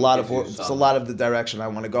 It's a lot of the direction I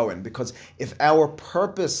want to go in, because if our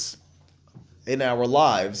purpose in our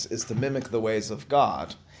lives is to mimic the ways of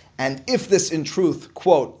God, and if this in truth,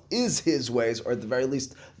 quote, is His ways, or at the very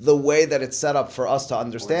least the way that it's set up for us to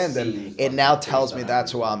understand Him, it now tells me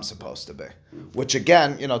that's who I'm supposed to be. Which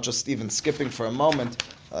again, just even skipping for a moment,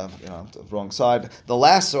 the wrong side. The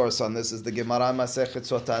last source on this is the Gemara Masechet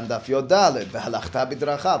Sota Daf Yod Daled, V'halachta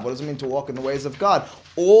b'drachav. What does it mean to walk in the ways of God?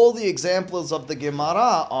 All the examples of the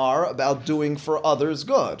Gemara are about doing for others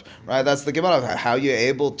good, right? That's the Gemara. How you're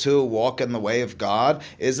able to walk in the way of God?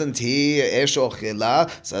 Isn't He Esh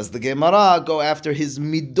Ochila? Says the Gemara, go after His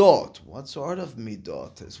midot. What sort of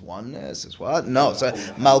midot? His oneness? His what? No, so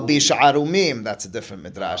Malbish Arumim. That's a different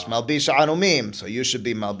midrash. Malbish Arumim. So you should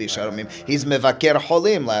be Malbish Arumim. He's Mevaker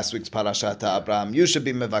Holim. Last week's Parashat Abraham. You should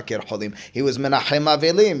be Mevaker Holim. He was Menachem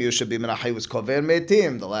Avelim. You should be Menachem. He was Kover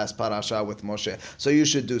Metim. The last parasha with Moshe. So you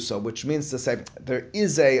should do so, which means to say there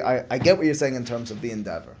is I get what you're saying in terms of the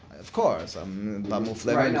endeavor. Of course, but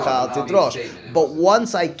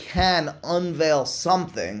once I can unveil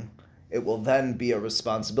something, it will then be a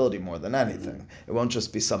responsibility more than anything. It won't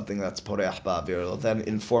just be something that's poreach ba'avir. It'll then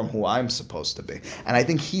inform who I'm supposed to be. And I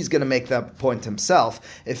think he's going to make that point himself,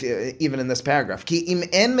 if even in this paragraph. Ki im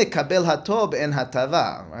en mekabel hatob en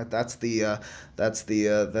hatava. Right?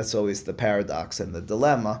 That's always the paradox and the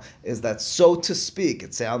dilemma, is that, so to speak,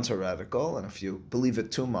 it sounds heretical, and if you believe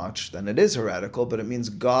it too much, then it is heretical, but it means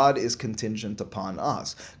God is contingent upon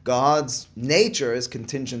us. God's nature is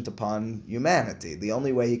contingent upon humanity. The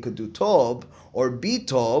only way He could do Tob or be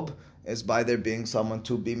Tob is by there being someone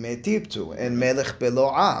to be Metib to, and Melech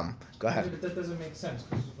Belo'am. Go ahead. But that doesn't make sense,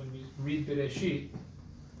 because when you read Bereshit,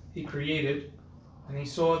 He created, and He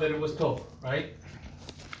saw that it was Tob, right?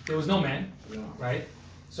 There was no man, right?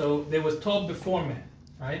 So there was Tob before man,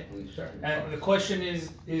 right? And the question is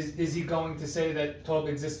He going to say that Tob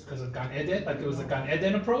exists because of Gan Eden, like it was a Gan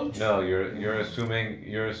Eden approach? No, you're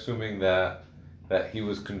assuming that He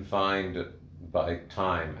was confined by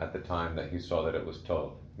time at the time that He saw that it was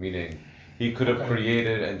Tob, meaning He could have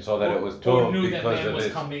created and saw that it was Tob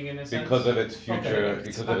because of its future,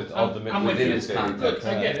 because of its ultimate within its future. context.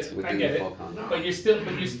 I get it. But He's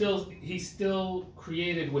still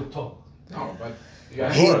created with Tob. No, but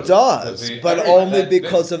He does, but only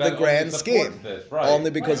because of the grand scheme. Right. Only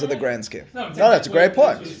because of the grand scheme. No, That's a great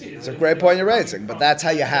point. exactly. It's a great point you're raising, but that's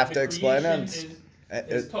how you have to explain it.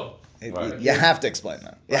 Is Tob. Right. You have to explain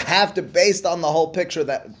that. You have to, based on the whole picture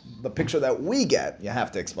the picture that we get, you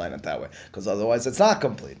have to explain it that way, because otherwise it's not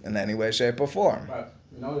complete in any way, shape, or form. But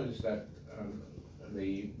notice that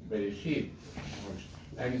the Bereshit, which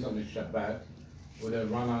ends on the Shabbat, with a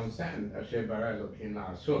run-on sentence, Asher bara Elokim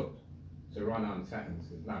la'asot. It's a run-on sentence.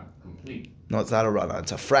 It's not complete. No, it's not a run-on.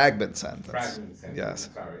 It's a fragment sentence. Fragment sentence. Yes.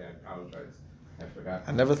 Sorry, I apologize. I forgot.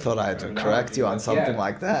 I never thought I had to correct you on something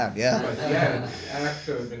like that. Yeah. But yeah,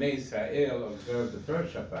 after Bnei Israel observed the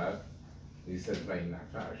first Shabbat, he said,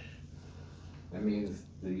 Vayinachash. That means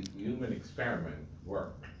the human experiment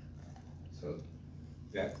worked. So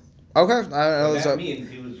that Okay. that means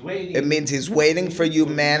he was waiting. It means He's waiting for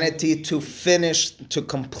humanity to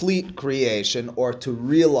complete creation, or to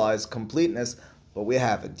realize completeness, but we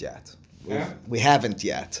haven't yet. We haven't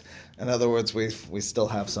yet. In other words, we still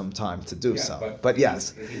have some time to do so. But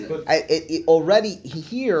yes, already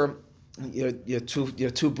here you're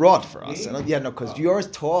too broad for us. Because you're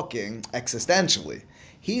talking existentially.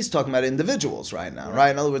 He's talking about individuals right now,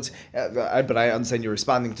 right? In other words, but I understand you're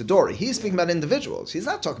responding to Dory. He's speaking about individuals. He's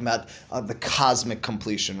not talking about the cosmic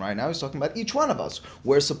completion right now. He's talking about each one of us.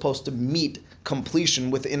 We're supposed to meet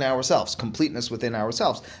completion within ourselves, completeness within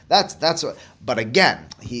ourselves. That's. But again,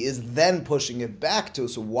 he is then pushing it back to.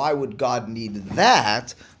 So why would God need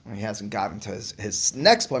that? Well, he hasn't gotten to his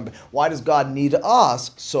next point, but why does God need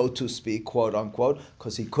us, so to speak, quote unquote?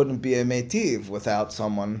 Because He couldn't be a metiv without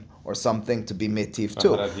someone or something to be metiv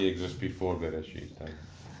too. How did He exist before Bereshit?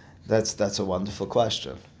 That's a wonderful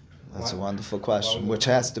question. That's a wonderful question, which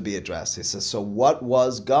has to be addressed. He says, so what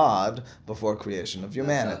was God before creation of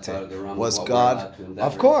humanity? Was God...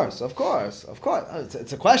 Of course.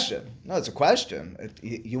 It's a question. No, it's a question.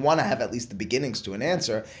 You want to have at least the beginnings to an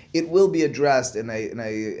answer. It will be addressed in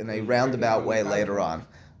a roundabout way later on.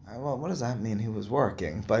 Well, what does that mean? He was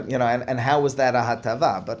working, but and how was that a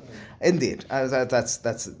hatava? But indeed, that's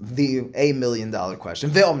the $1 million question.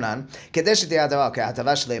 Ve'omnan kadesh hatava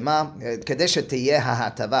shlema, kadesh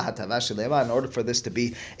hatava shlema. In order for this to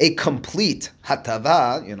be a complete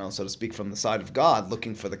hatava, so to speak, from the side of God,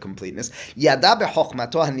 looking for the completeness. Yada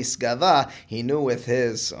bechokmato hanisgava. He knew with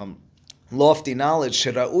his lofty knowledge.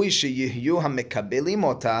 Sheraui sheyihu hamekabelim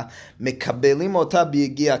ota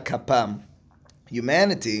biyigia kapam.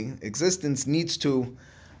 Humanity, existence, needs to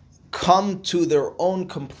come to their own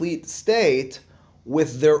complete state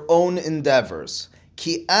with their own endeavors.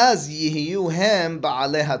 Ki az yihiyu hem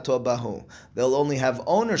ba'aleh tobahu. They'll only have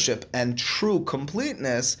ownership and true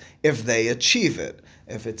completeness if they achieve it.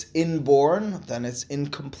 If it's inborn, then it's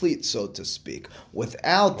incomplete, so to speak.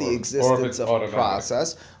 Without the existence of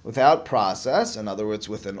process, in other words,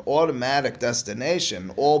 with an automatic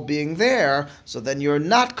destination, all being there, so then you're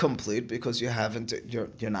not complete because you're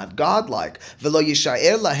not godlike. V'lo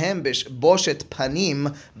yisha'er lahem boshet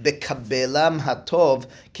panim bekabelam hatov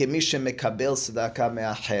kemi shemekabel tzedakah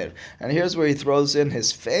me'acher. And here's where he throws in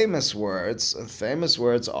his famous words. Famous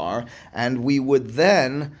words are, and we would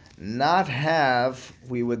then, if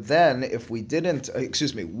we didn't,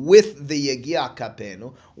 with the Yegia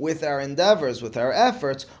Kapenu, with our endeavors, with our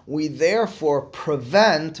efforts, we therefore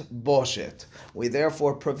prevent boshet. We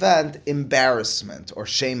therefore prevent embarrassment or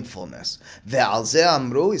shamefulness. Ve'al ze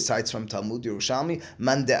amru, he cites from Talmud Yerushalmi,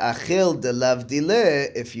 man de'achil delav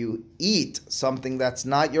dileh, if you eat something that's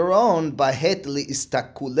not your own, bahet li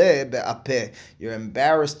istakule be'apeh, you're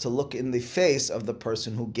embarrassed to look in the face of the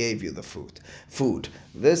person who gave you the food.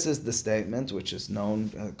 This is the statement which is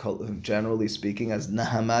known, generally speaking, as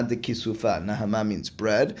Nahama de Kisufa. Nahama means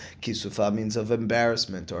bread, Kisufa means of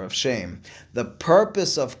embarrassment or of shame. The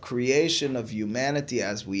purpose of creation of humanity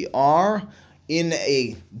as we are, in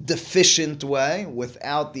a deficient way,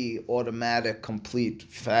 without the automatic, complete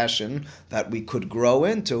fashion that we could grow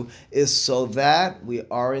into, is so that we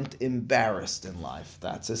aren't embarrassed in life.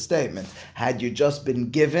 That's a statement. Had you just been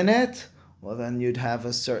given it, well, then you'd have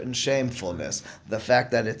a certain shamefulness. The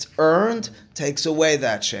fact that it's earned takes away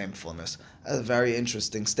that shamefulness. A very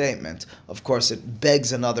interesting statement. Of course, it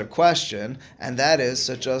begs another question, and that is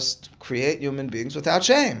to just create human beings without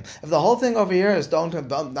shame. If the whole thing over here is not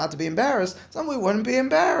to be embarrassed, then we wouldn't be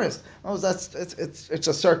embarrassed. It's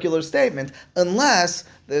a circular statement, unless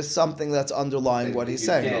there's something that's underlying what he's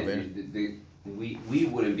saying over here. We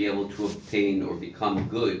wouldn't be able to obtain or become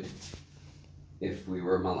good if we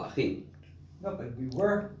were malachim. No, but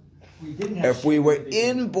we didn't have. If we were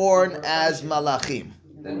inborn as malachim,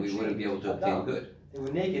 then we wouldn't be able to obtain good. They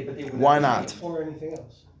were naked, but they were Why not not? or anything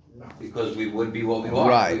else. Because we would be what we are.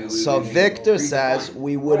 Right. So Victor says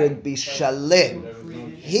we wouldn't be shalim.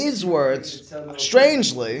 His words,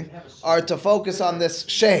 strangely, are to focus on this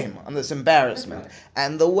shame, on this embarrassment.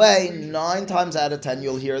 And the way 9 times out of 10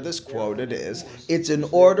 you'll hear this quoted is, it's in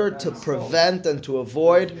order to prevent and to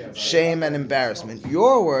avoid shame and embarrassment.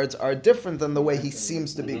 Your words are different than the way he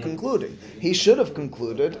seems to be concluding. He should have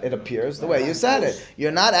concluded, it appears, the way you said it.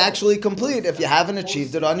 You're not actually complete if you haven't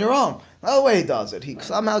achieved it on your own. Not the way he does it. He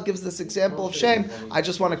somehow gives this example of shame. I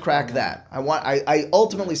just want to crack that. I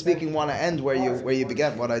ultimately speaking want to end where you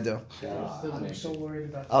began. What I do. I'm so worried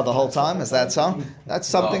about. Oh, the whole time? Is that so? That's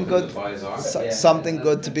something good. Something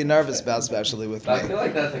good to be nervous about, especially with me. I feel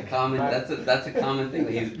like that's a common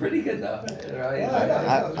thing. He's pretty good though. Right?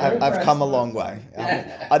 I've come a long way.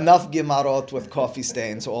 Enough Gimarot with coffee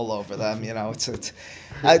stains all over them.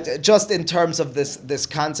 Just in terms of this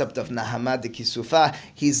concept of Nahama de Kisufa,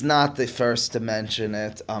 he's not the first to mention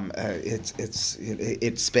it.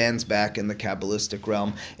 It spans back in the Kabbalistic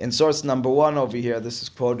realm. In source number 1 over here, this is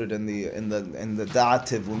quoted in the Da'at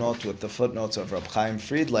Tivunot with the footnotes of Reb Chaim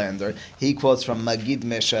Friedlander. He quotes from Magid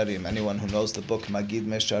Mesharim. Anyone who knows the book Magid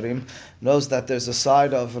Mesharim knows that there's a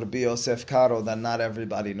side of Rabbi Yosef Karo that not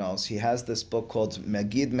everybody knows. He has this book called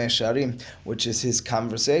Magid Mesharim, which is his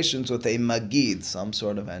conversations with a Magid, some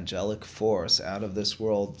sort of angelic force out of this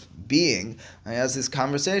world being. And he has these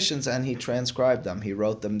conversations and he transcribed them. He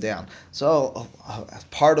wrote them down. So as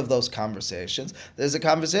part of those conversations, there's a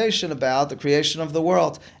conversation about the creation of the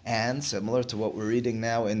world. And similar to what we're reading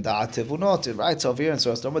now in Da'at Tivunot, it writes over here in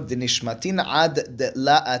Source Number, Dinishmatin ad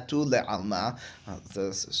la'atu le'alma,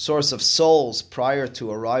 the source of souls prior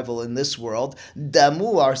to arrival in this world,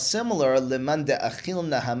 damu are similar leman de'achil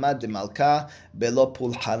nahama de malka belo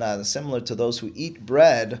pulhana, similar to those who eat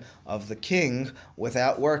bread of the king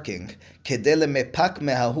without working. Kedele mepak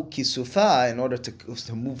mehahu kisufa, in order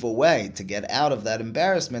to move away, to get out of that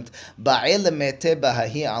embarrassment,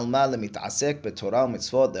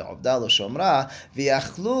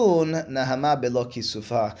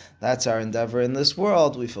 that's our endeavor in this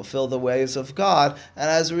world. We fulfill the ways of God, and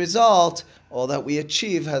as a result, all that we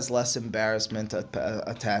achieve has less embarrassment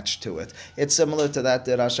attached to it. It's similar to that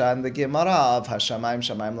Dirasha in the Gemara of Hashamayim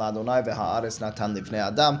Shamayim Ladonai v'ha'aretz Natan Livnei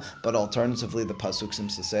Adam, but alternatively the pasuk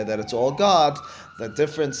seems to say that it's all God. The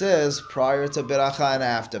difference is prior to Biracha and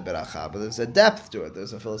after Biracha, but there's a depth to it,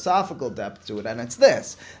 there's a philosophical depth to it, and it's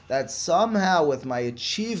this, that somehow with my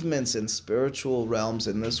achievements in spiritual realms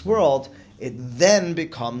in this world, it then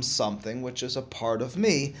becomes something which is a part of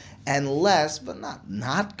me, and less, but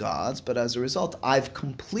not God's, but as a result, I've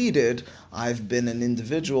been an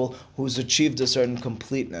individual who's achieved a certain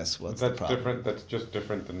completeness. What's the problem? Different. That's just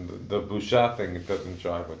different than the busha thing. It doesn't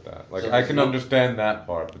jive with that. Like, so I can understand that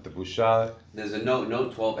part, but the busha. There's a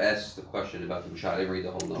note 12 asks the question about the busha. I didn't read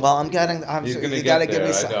the whole note. Well, He's going to get there.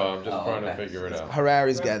 I know. I'm just trying to figure it out.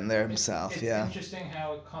 Harari's getting there himself. It's yeah. interesting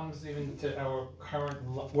how it comes even to our current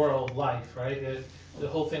world life, right? The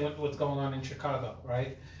whole thing with what's going on in Chicago,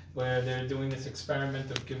 right? Where they're doing this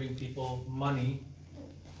experiment of giving people money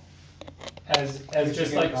as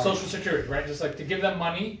just like Social Security, right? Just like to give them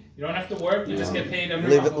money, you don't have to work, you just get paid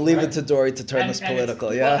every month. Leave it to Dory to turn this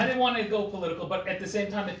political, yeah? Well, I didn't want to go political, but at the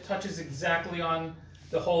same time it touches exactly on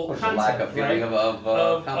the whole concept, lack of feeling right?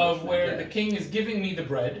 of where the king is giving me the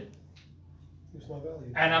bread,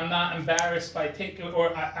 and I'm not embarrassed by taking,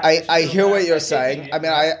 or I hear what you're saying. I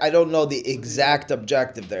mean, I don't know the exact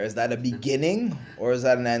objective there. Is that a beginning or is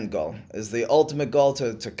that an end goal? Is the ultimate goal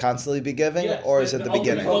to constantly be giving, yes, or is it the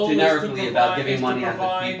beginning? Generically about giving money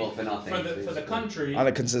out to people for nothing. For the country. On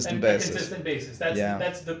a consistent basis.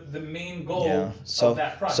 That's the main goal of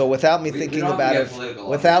that project. So without me thinking about it,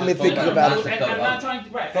 without me thinking about it. I'm not trying to,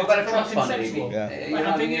 right. Talk about it From trust fund, maybe. conceptual.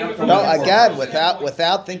 Yeah. No, again,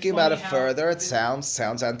 without thinking about it further, it sounds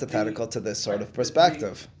antithetical to this sort of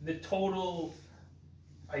perspective. The total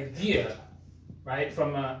idea, right,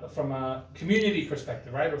 from a community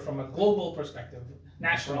perspective, right, or from a global perspective,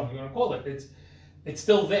 national, you want to call it, it's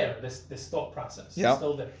still there. This thought process, it's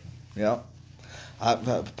still there. Yeah.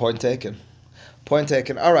 Point taken. Point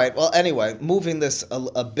taken. All right. Well, anyway, moving this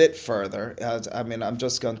a bit further. I mean, I'm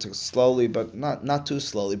just going to slowly, but not too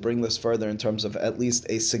slowly, bring this further in terms of at least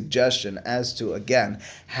a suggestion as to, again,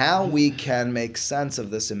 how we can make sense of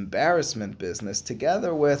this embarrassment business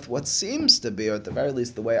together with what seems to be, or at the very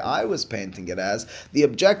least the way I was painting it as, the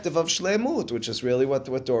objective of shleimut, which is really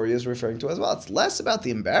what Dory is referring to as well. It's less about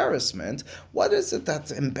the embarrassment. What is it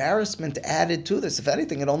that's embarrassment added to this? If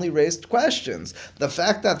anything, it only raised questions. The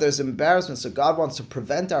fact that there's embarrassment, so God wants to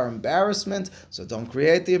prevent our embarrassment, so don't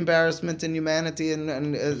create the embarrassment in humanity in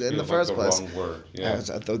the first place. Wrong word. Yeah.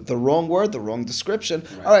 The wrong word, the wrong description.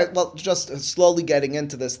 Right. All right, well, just slowly getting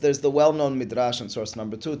into this, there's the well-known midrash in source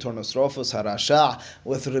number 2, Tornos Rofus Harasha,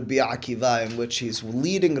 with Rabbi Akiva, in which he's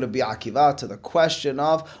leading Rabbi Akiva to the question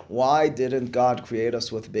of why didn't God create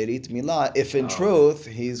us with Berit Milah, if in truth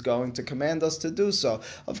he's going to command us to do so.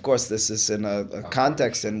 Of course, this is in a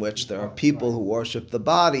context in which there are people who worship the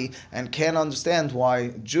body and can't understand why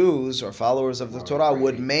Jews or followers of the Torah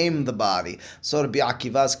would maim the body. So Rabbi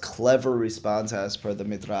Akiva's clever response, as per the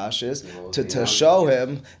Midrash, is to show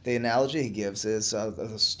him, the analogy he gives is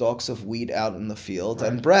the stalks of wheat out in the field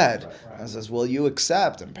and bread. And says, will you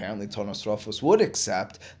accept, and apparently Tornos Rofus would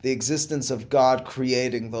accept, the existence of God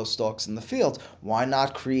creating those stalks in the field? Why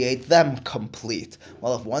not create them complete?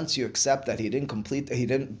 Well, if once you accept that he didn't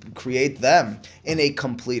create them in a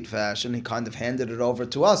complete fashion, he kind of handed it over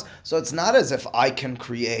to us. So it's not as if I can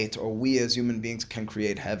create, or we as human beings can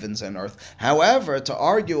create heavens and earth. However, to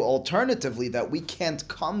argue alternatively that we can't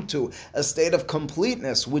come to a state of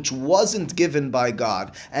completeness which wasn't given by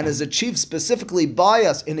God and is achieved specifically by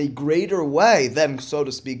us in a greater way than, so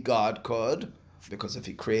to speak, God could, because if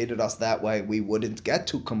he created us that way, we wouldn't get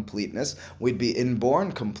to completeness. We'd be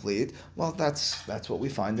inborn complete. Well, that's what we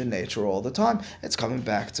find in nature all the time. It's coming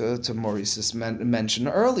back to Maurice's mention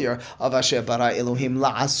earlier of Asher bara Elohim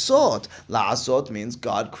la'asot. La'asot means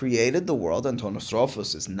God created the world, and Tornos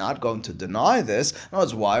Rofus is not going to deny this. No,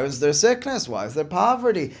 it's why is there sickness? Why is there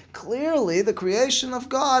poverty? Clearly, the creation of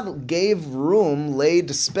God gave room,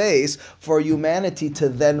 laid space for humanity to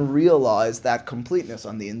then realize that completeness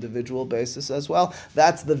on the individual basis as well.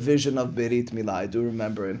 That's the vision of Berit Milah. I do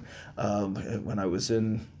remember when I was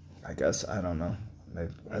in, I guess, I don't know,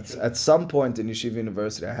 At some point in Yeshiva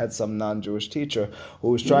University, I had some non-Jewish teacher who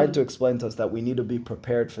was trying to explain to us that we need to be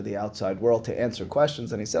prepared for the outside world to answer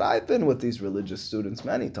questions. And he said, I've been with these religious students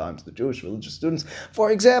many times, the Jewish religious students.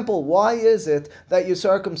 For example, why is it that you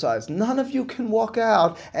circumcise? None of you can walk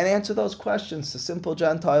out and answer those questions to simple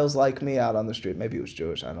Gentiles like me out on the street. Maybe he was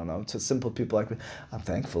Jewish, I don't know. To simple people like me.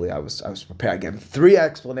 Thankfully, I was prepared. I gave him 3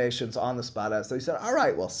 explanations on the spot. So he said, all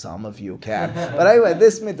right, well, some of you can. But anyway,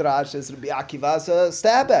 this midrash is Rabbi Akiva's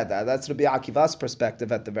stab at that. That's Rabbi Akiva's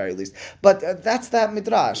perspective at the very least. But that's that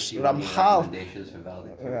midrash. Ramchal.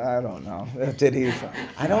 I don't know. Did he?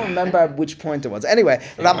 I don't remember at which point it was. Anyway,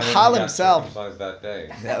 Ramchal himself. That day.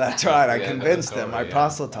 Yeah, that's right. I convinced him. I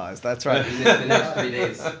proselytized. That's right.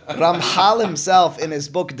 Ramchal himself, in his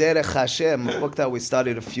book Derech Hashem, a book that we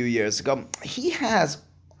studied a few years ago, he has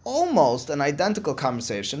almost an identical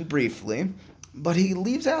conversation, briefly, but he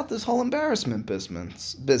leaves out this whole embarrassment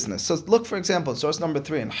business. So look, for example, source number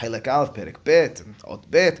 3 in Hilek Aleph, Perek Bet, and Ot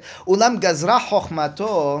Bet. Ulam gazra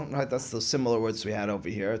chokhmato, right, that's the similar words we had over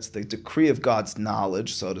here. It's the decree of God's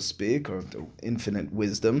knowledge, so to speak, or the infinite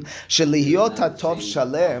wisdom. Shelihiyot hatov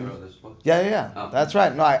shalem. Yeah. That's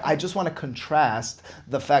right. No, I just want to contrast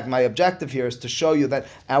the fact, my objective here is to show you that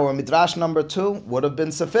our Midrash number 2 would have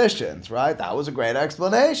been sufficient, right? That was a great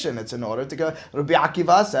explanation. It's in order to go, Rabbi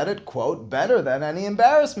Akiva said it, quote, better than any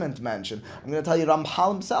embarrassment mentioned. I'm going to tell you,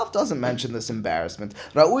 Ramchal himself doesn't mention this embarrassment.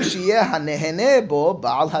 Ra'u sheyeh hanehene bo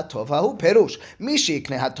ba'al hatov hahu perush. Mi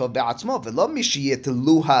sheyikneh hatov be'atzmo velo mi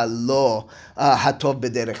sheyetluha lo hatov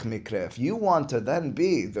b'derech mikre. If you want to then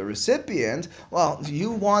be the recipient, well,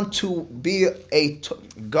 you want to be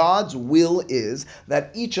God's will is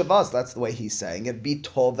that each of us, that's the way he's saying it, be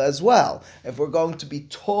tov as well. If we're going to be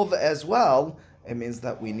tov as well, it means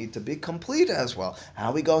that we need to be complete as well. How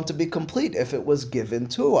are we going to be complete if it was given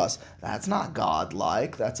to us? That's not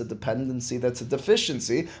God-like. That's a dependency. That's a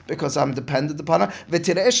deficiency because I'm dependent upon her.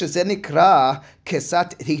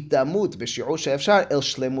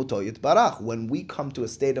 When we come to a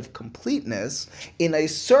state of completeness, in a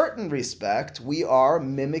certain respect, we are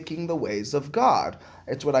mimicking the ways of God.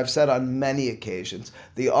 It's what I've said on many occasions.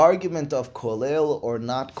 The argument of kolel or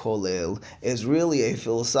not kolel is really a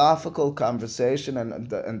philosophical conversation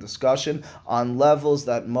and discussion on levels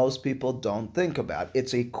that most people don't think about.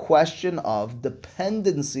 It's a question of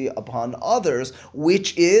dependency upon others,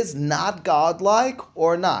 which is not godlike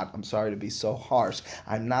or not. I'm sorry to be so harsh.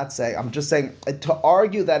 I'm just saying to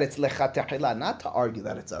argue that it's lechatechila, not to argue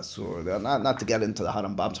that it's asur, not to get into the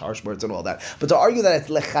Harambam's harsh words and all that, but to argue that it's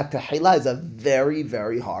lechatechila is a very,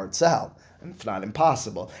 very hard sell, if not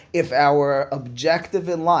impossible. If our objective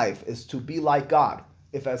in life is to be like God,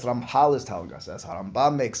 if as Ramchal is telling us, as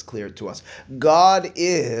Harambam makes clear to us, God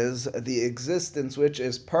is the existence which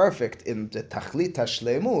is perfect in the Tachlit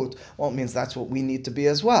HaShlemut, well, it means that's what we need to be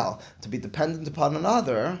as well. To be dependent upon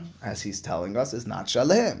another, as he's telling us, is not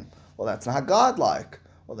Shalem. Well, that's not God-like.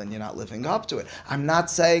 Well, then you're not living up to it. I'm not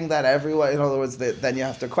saying that everyone, in other words, then you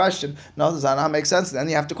have to question, no, does that not make sense? Then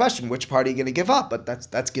you have to question, which part are you going to give up? But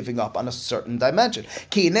that's giving up on a certain dimension.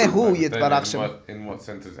 In what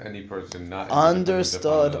sense is any person not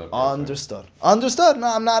understood? Understood. No,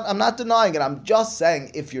 I'm not denying it. I'm just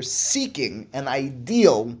saying if you're seeking an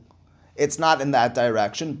ideal, it's not in that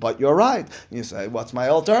direction, but you're right. You say, what's my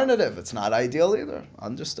alternative? It's not ideal either.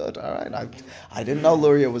 Understood. All right. I didn't know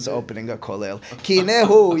Luria was opening a kolel. He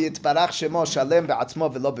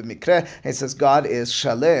says God is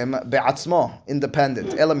shalem be'atzmo,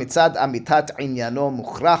 independent. Ela mitzad amitat inyano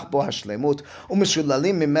mukhrach bo hashlemut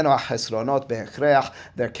umishulalim mimeno hachesronot be'echreach.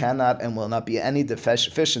 There cannot and will not be any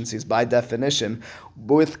deficiencies by definition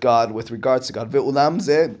with God, with regards to God. Ve'ulam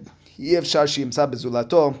ze yevshar shimsa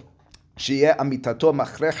bezulato. He says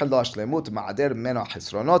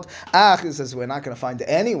we're not going to find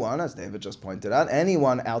anyone, as David just pointed out,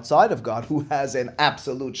 anyone outside of God who has an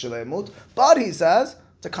absolute shlemut, but he says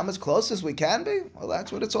to come as close as we can be. Well,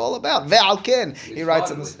 that's what it's all about. Ve'alkin, he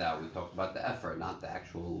writes in this. We talked about the effort, not the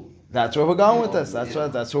actual. That's where we're going with this. That's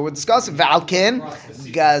what we're discussing. Ve'alkin,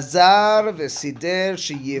 gazar v'sider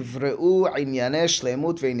sheyivreu inyanei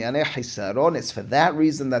shlemut ve'inyanei hisaron. It's for that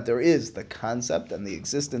reason that there is the concept and the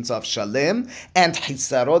existence of shalem and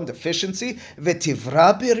hisaron, deficiency,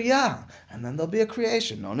 ve'tivra birya. And then there'll be a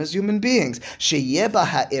creation known as human beings. You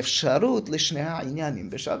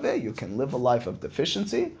can live a life of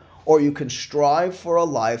deficiency, or you can strive for a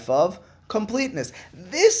life of completeness.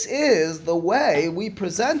 This is the way we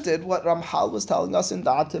presented what Ramchal was telling us in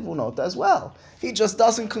Da'at Tivunot as well. He just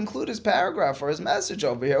doesn't conclude his paragraph or his message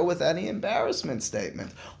over here with any embarrassment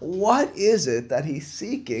statement. What is it that he's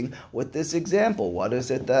seeking with this example? What is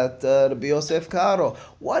it that Rabbi Yosef Karo?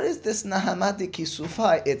 What is this Nahamati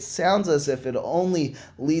Kisufai? It sounds as if it only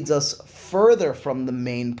leads us further from the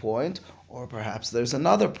main point, or perhaps there's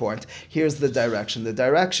another point. Here's the direction. The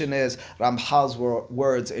direction is Ramchal's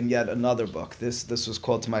words in yet another book. This was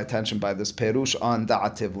called to my attention by this Perush on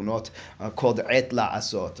Da'at Tivunot called Et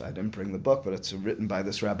La'asot. I didn't bring the book, but it's written by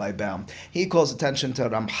this Rabbi Baum. He calls attention to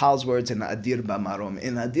Ramchal's words in Adir Bamarom.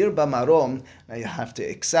 In Adir Bamarom, now you have to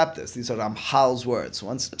accept this. These are Ramchal's words.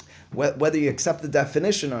 Whether you accept the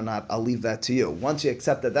definition or not, I'll leave that to you. Once you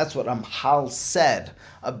accept that that's what Ramchal said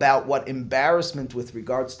about what embarrassment with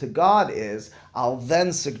regards to God is, I'll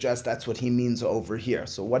then suggest that's what he means over here.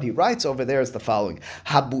 So what he writes over there is the following.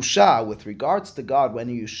 Habusha, with regards to God, when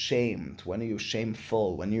are you shamed? When are you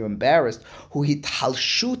shameful? When you're embarrassed? Hu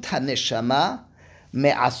hitalshut haneshama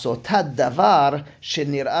me'asotad davar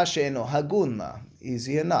shenir'a she'eno hagunna.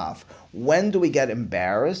 Easy enough. When do we get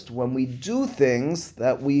embarrassed? When we do things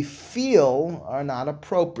that we feel are not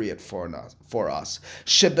appropriate for us.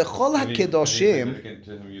 Shebechol hakedoshim. Is it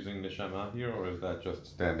to him using neshama here, or is that just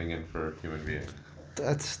standing in for a human being?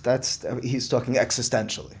 That's he's talking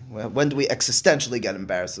existentially. When do we existentially get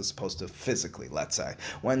embarrassed as opposed to physically? Let's say.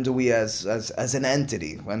 When do we, as an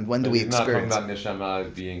entity? When do we experience? Not talking about neshama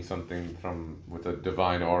as being something with a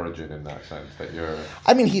divine origin in that sense that you're.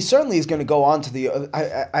 I mean, he certainly is going to go on to the.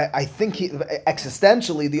 I think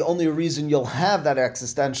existentially, the only reason you'll have that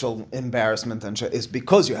existential embarrassment is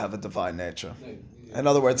because you have a divine nature. In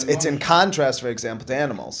other words, it's in contrast, for example, to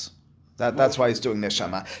animals. That's why he's doing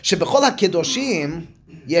neshama. Shebechol hakedoshim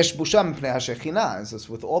yesh busha mipnei hashechina. This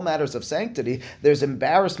with all matters of sanctity, there's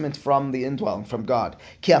embarrassment from the indwelling, from God.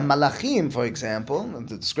 Ki malachim, for example,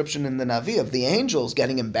 the description in the Navi of the angels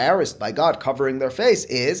getting embarrassed by God, covering their face,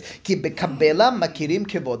 is ki bekabela makirim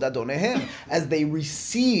kevod adonehem. As they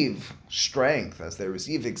receive strength, as they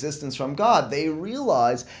receive existence from God, they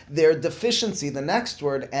realize their deficiency, the next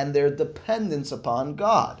word, and their dependence upon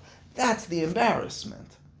God. That's the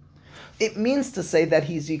embarrassment. It means to say that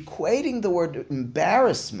he's equating the word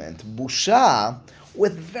embarrassment, busha,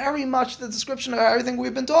 with very much the description of everything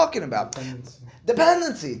we've been talking about.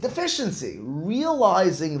 Dependency, deficiency,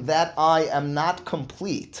 realizing that I am not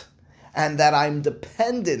complete and that I'm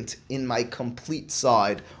dependent in my complete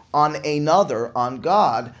side on another, on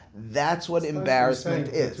God. That's what embarrassment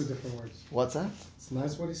is. Two different words. What's that? It's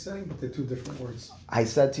nice what he's saying, but they're two different words. I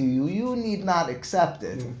said to you, you need not accept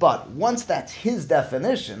it. But once that's his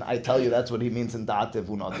definition, I tell you that's what he means in Da'at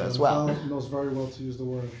Tivunot as well. Ramchal knows very well to use the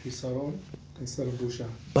word chisaron instead of busha.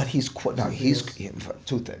 But he's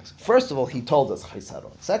two things. First of all, he told us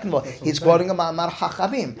chisaron. Second of all, he's quoting a Ma'amar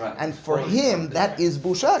Chachamim, Right. and for him that is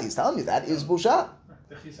busha. He's telling you that is busha.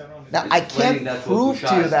 Now It's I explaining can't that's what prove busha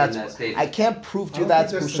to you is in that's. that statement. I can't prove to you I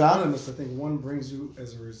that's don't think busha. they're synonymous. I think one brings you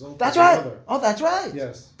as a result. That's of right. the other. Oh, that's right.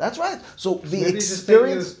 Yes. That's right. So the Maybe he's just taking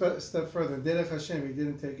it experience. a step further. Derech Hashem, he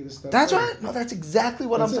didn't take it a step That's further. right. No, that's exactly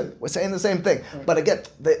what That's I'm saying. it. We're saying the same thing. Right. But again,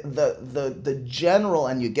 the general,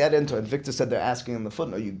 and you get into it, Victor said they're asking in the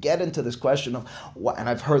footnote, you get into this question of, and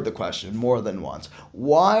I've heard the question more than once,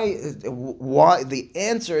 why the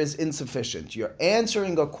answer is insufficient. You're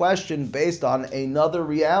answering a question based on another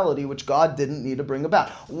reality which God didn't need to bring about.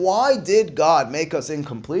 Why did God make us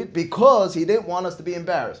incomplete? Because he didn't want us to be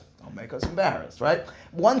embarrassed. Don't make us embarrassed, right?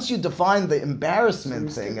 Once you define the embarrassment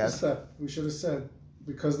We thing skipped a as step. We should have said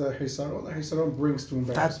because the chisaron brings to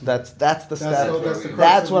embarrassment. that's the That's step. the crux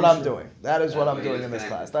That's of what the I'm issue. doing. That is what I'm That's doing what in this it is.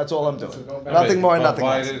 class. That's all I'm doing. So go back. Nothing more, But nothing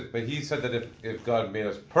why less. but he said that if God made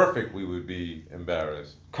us perfect, we would be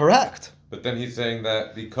embarrassed. Correct. But then he's saying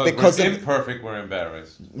that because Because we're of- imperfect, we're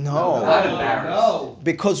embarrassed. No. Not embarrassed.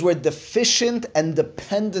 Because we're deficient and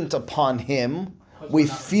dependent upon him, we we're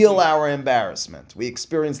not feel complete. our embarrassment. We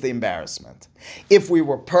experience the embarrassment. If we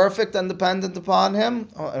were perfect and dependent upon him,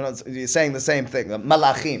 you're saying the same thing. The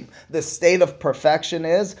malachim, the state of perfection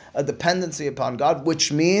is a dependency upon God,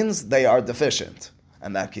 which means they are deficient.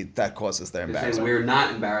 And that causes their You're saying embarrassment. we're not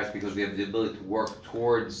embarrassed because we have the ability to work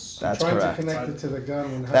towards. That's trying correct. to connect it to the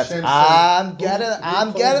gun when That's Hashem I'm said, getting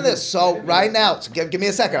who getting told this. So right now, so give me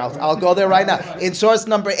a second. I'll go there right now. In source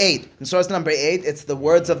number 8, it's the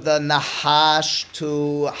words of the Nahash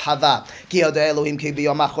to Hava. I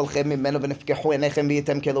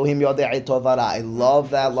love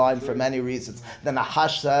that line for many reasons. The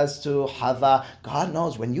Nahash says to Hava, God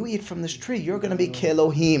knows when you eat from this tree, you're going to be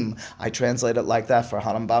Kelohim. I translate it like that for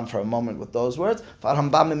Harambam for a moment with those words. For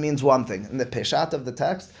Harambam, it means one thing. In the Peshat of the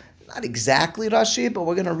text, not exactly Rashi, but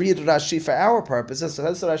we're going to read Rashi for our purposes. So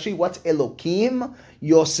that's Rashi. What's Elokim?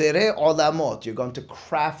 Yosere Olamot. You're going to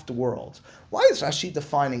craft worlds. Why is Rashi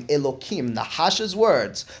defining Elokim, Nahash's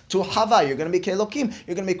words, to Hava? You're going to be Elokim.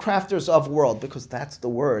 You're going to be crafters of world, because that's the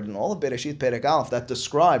word in all of Bereshit Perek Aleph that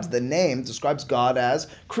describes, the name describes God as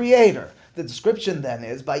creator. The description then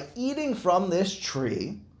is, by eating from this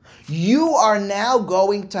tree, you are now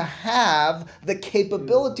going to have the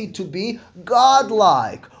capability to be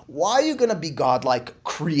godlike. Why are you going to be godlike?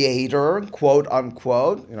 Creator, quote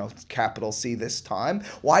unquote, capital C this time.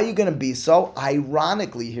 Why are you going to be so?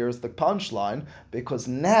 Ironically, here's the punchline, because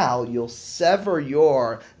now you'll sever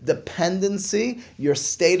your dependency, your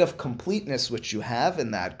state of completeness which you have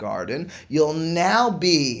in that garden. You'll now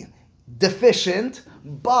be deficient,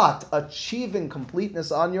 but achieving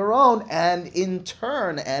completeness on your own, and in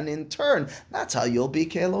turn, that's how you'll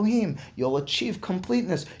be Elohim. You'll achieve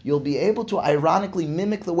completeness. You'll be able to ironically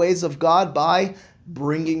mimic the ways of God by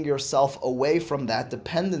bringing yourself away from that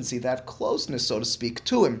dependency, that closeness, so to speak,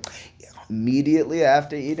 to Him. Immediately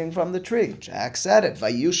after eating from the tree, Jack said it.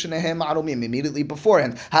 Vayushnehem arumim. Immediately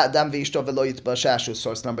beforehand, Ha'adam v'ishto v'lo yitbashashu.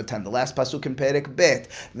 Source number 10, the last pasuk in Perek Bet.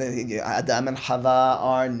 Adam and Hava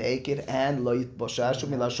are naked and lo yitbashashu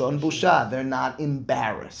milashon busha. They're not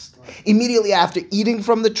embarrassed. Immediately after eating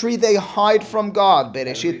from the tree, they hide from God.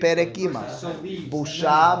 Bereshit Perek Gimel.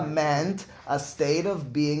 Busha meant a state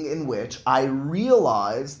of being in which I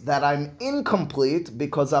realize that I'm incomplete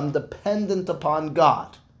because I'm dependent upon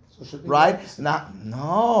God. Right?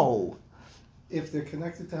 No. If they're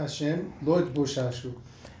connected to Hashem, lo yitboshashu.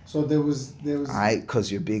 So there was.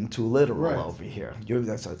 Because you're being too literal right over here.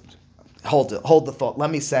 Hold the thought.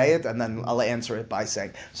 Let me say it, and then I'll answer it by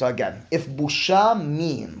saying. So again, if busha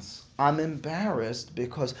means I'm embarrassed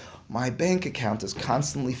because my bank account is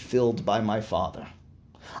constantly filled by my father,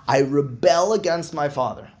 I rebel against my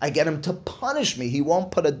father. I get him to punish me. He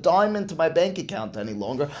won't put a dime into my bank account any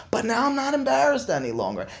longer. But now I'm not embarrassed any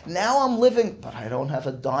longer. Now I'm living, but I don't have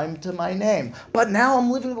a dime to my name. But now I'm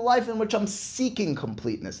living the life in which I'm seeking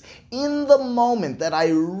completeness. In the moment that I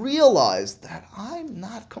realize that I'm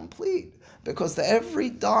not complete, because every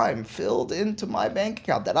dime filled into my bank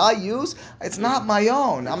account that I use, it's not my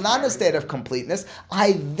own. I'm not in a state of completeness.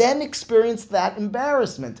 I then experience that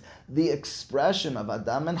embarrassment. The expression of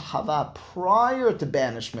Adam and Hava prior to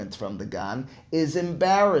banishment from the Gan is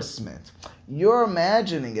embarrassment. You're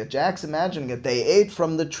imagining it, Jack's imagining it. They ate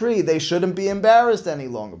from the tree. They shouldn't be embarrassed any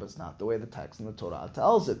longer. But it's not the way the text in the Torah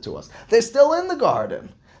tells it to us. They're still in the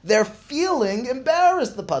garden. They're feeling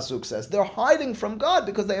embarrassed, the Pasuk says. They're hiding from God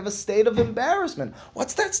because they have a state of embarrassment.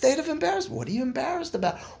 What's that state of embarrassment? What are you embarrassed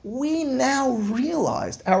about? We now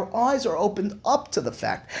realized, our eyes are opened up to the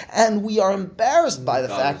fact, and we are embarrassed by the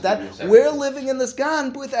fact that we're living in this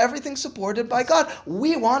Gan with everything supported by God.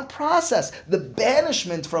 We want process. The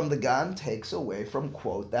banishment from the Gan takes away from,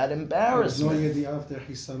 quote, that embarrassment. There's no Yedi'ah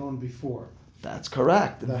Hisaron before. That's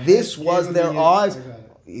correct. The This head was gave their them the eyes.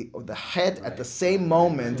 the head at the same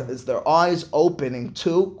moment as their eyes opening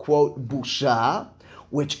to, quote, busha,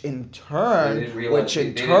 which in turn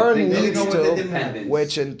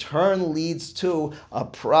leads to a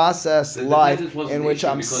process life in which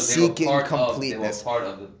I'm seeking completeness.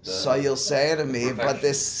 So you'll say to me, but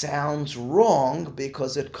this sounds wrong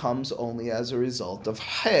because it comes only as a result of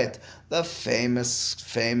het, the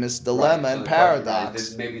famous dilemma and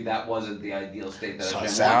paradox. Maybe that wasn't the ideal state that So it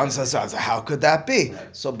Hashem sounds, wanted. how could that be?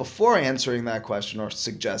 Right. So before answering that question or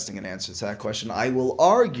suggesting an answer to that question, I will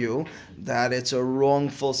argue that it's a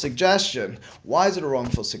wrongful suggestion. Why is it a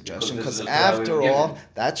wrongful suggestion? Because Because this is the after Torah all, given.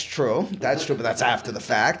 that's true, but that's after the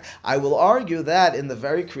fact. I will argue that in the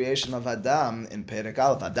very creation of Adam in Perek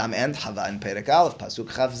Aleph, Adam and Hava in Perek Aleph, Pasuk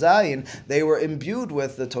Chav Zayin, they were imbued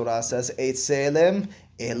with, the Torah says, Eitzelem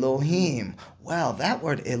Elohim. Well, that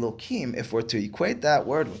word Elohim, if we're to equate that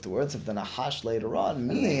word with the words of the Nahash later on,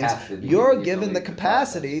 means you're given the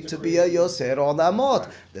capacity to be a Yoser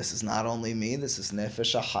Olamot. This is not only me, this is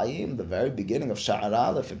Nefesh HaChaim, the very beginning of Sha'ar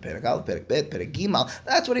Aleph, in Perek Aleph, Perek Bet, Perek Gimal.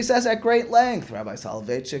 That's what he says at great length. Rabbi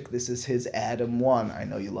Soloveitchik, this is his Adam 1. I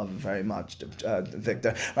know you love him very much,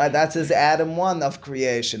 Victor. Right? That's his Adam 1 of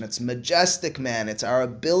creation. It's majestic man. It's our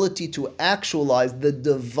ability to actualize the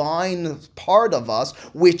divine part of us,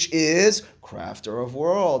 which is crafter of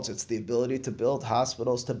worlds. It's the ability to build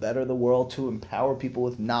hospitals, to better the world, to empower people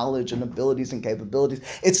with knowledge and abilities and capabilities.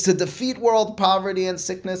 It's to defeat world poverty and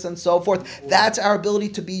sickness and so forth. That's our ability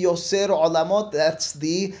to be Yosir Olamot. That's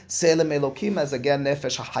the Selem Elokim, as again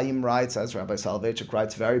Nefesh HaHayim writes, as Rabbi Soloveitchik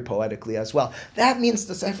writes very poetically as well. That means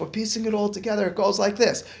to say, if we're piecing it all together, it goes like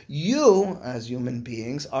this. You, as human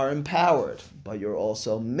beings, are empowered, but you're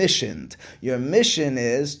also missioned. Your mission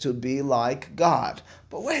is to be like God.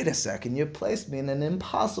 But wait a second, you placed me in an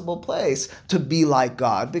impossible place to be like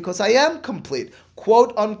God because I am complete.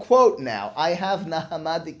 Quote unquote now. I have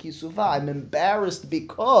Nahama de Kisuva. I'm embarrassed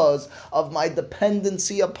because of my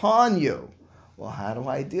dependency upon you. Well, how do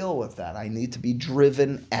I deal with that? I need to be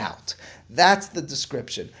driven out. That's the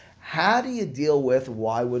description. How do you deal with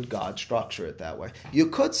why would God structure it that way? You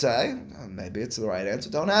could say, maybe it's the right answer,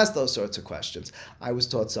 don't ask those sorts of questions. I was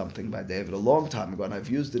taught something by David a long time ago, and I've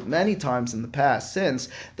used it many times in the past since,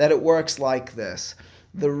 that it works like this.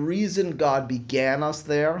 The reason God began us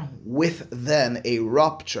there with then a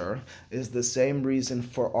rupture is the same reason,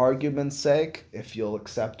 for argument's sake, if you'll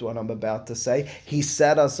accept what I'm about to say. He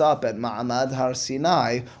set us up at Ma'amad Har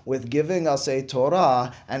Sinai with giving us a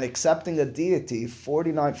Torah and accepting a deity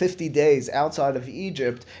 50 days outside of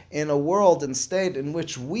Egypt in a world and state in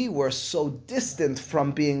which we were so distant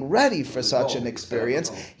from being ready for such an experience.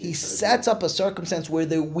 He sets up a circumstance where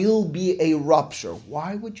there will be a rupture.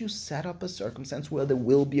 Why would you set up a circumstance where there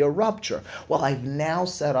will be a rupture? Well, I've now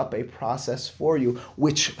set up a process for you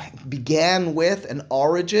which began with an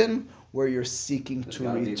origin where you're seeking to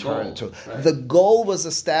return to. Right? The goal was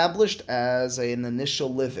established as an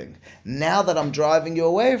initial living. Now that I'm driving you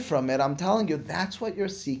away from it, I'm telling you that's what you're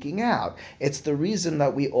seeking out. It's the reason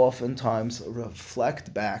that we oftentimes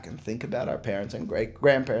reflect back and think about our parents and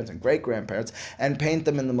great-grandparents and great-grandparents and paint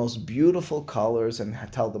them in the most beautiful colors and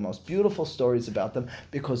tell the most beautiful stories about them,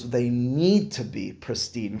 because they need to be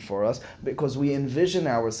pristine for us, because we envision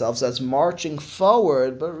ourselves as marching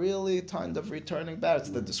forward but really kind of returning back. It's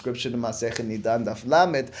the description of Masechet Nidan Daf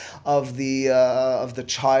Lamed of the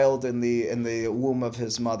child in the womb of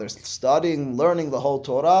his mother, studying, learning the whole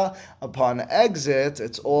Torah. Upon exit,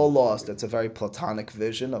 it's all lost. It's a very Platonic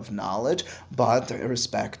vision of knowledge, but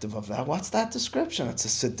irrespective of that, what's that description? It's a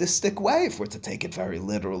sadistic way, if we're to take it very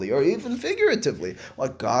literally or even figuratively.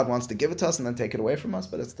 What God wants to give it to us and then take it away from us,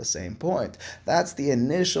 but it's the same point. That's the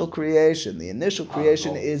initial creation. The initial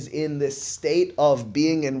creation is in this state of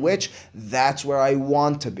being in which that's where I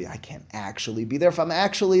want to be. I can't actually be there. If I'm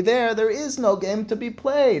actually there, there is no game to be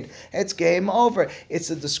played. It's game over. It's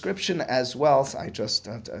a description as well. I just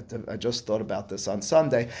thought about this on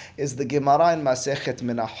Sunday. Is the Gemara in Masechet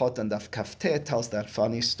Menachot and Daf Kaftet tells that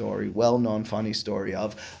funny story, well-known funny story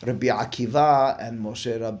of Rabbi Akiva and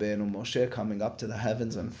Moshe Rabbeinu. Moshe coming up to the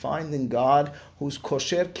heavens and finding God who's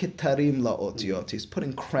kosher kitarim laotiyot. He's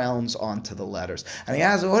putting crowns onto the letters. And he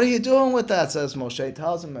asks, what are you doing with that? Says Moshe,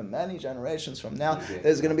 tells him, and many generations from now,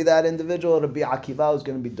 there's going to be that individual, Rabbi Akiva, who's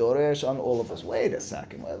going to be Doresh on all of us. Wait a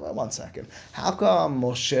second, one second. How come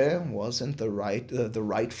Moshe wasn't the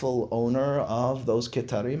rightful owner of those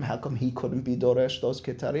kitarim? How come he couldn't be Doresh those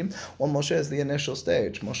kitarim? Well, Moshe is the initial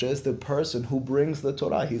stage. Moshe is the person who brings the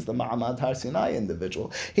Torah. He's the Ma'amad Har Sinai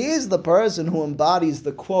individual. He is the person who embodies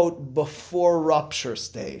the, quote, before rupture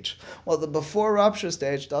stage. Well, the before rupture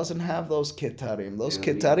stage doesn't have those kitarim. Those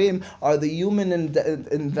kitarim are the human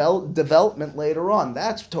development later on.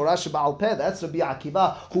 That's Torah Sheba'al Peh. That's Rabbi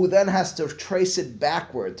Akiva, who then has to trace it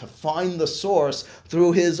backward to find the source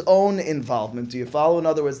through his own involvement. Do you follow? In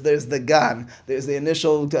other words, there's the Gan. There's the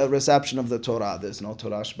initial reception of the Torah. There's no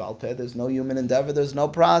Torah Sheba'al Peh. There's no human endeavor. There's no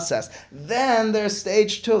process. Then there's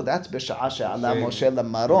stage 2. That's B'Sha'ah She'ala Moshe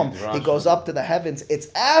Lamarom. He goes up to the heavens. It's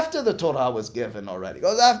after the Torah was given already. He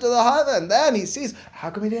goes after the heaven. Then he sees, how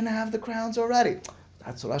come he didn't have the crowns already?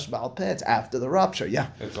 That's Torah Sheba'al Peh. It's after the rupture. Yeah.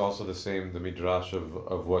 It's also the same, the midrash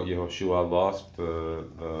of what Yehoshua lost.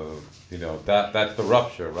 That's the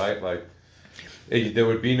rupture, right? Like there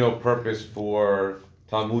would be no purpose for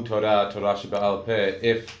Talmud Torah Sheba'al Peh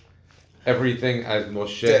if everything as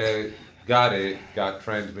Moshe got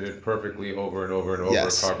transmitted perfectly over and over and over,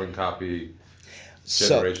 yes. Carbon copy.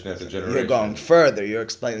 Generation after generation. You're going further. You're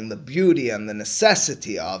explaining the beauty and the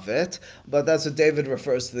necessity of it, but that's what David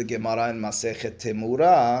refers to the Gemara in Masechet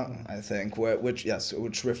Temura, I think, which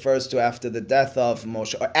refers to after the death of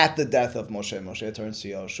Moshe, or at the death of Moshe. Moshe turns to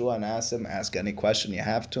Yoshua and asks him, ask any question you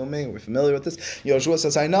have to me. We're familiar with this. Yoshua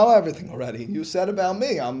says, I know everything already. You said about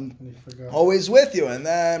me. I'm always with you. And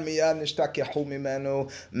then miyad nishtakehu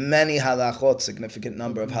mimenu, many halachot, significant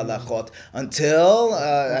number of halachot, until,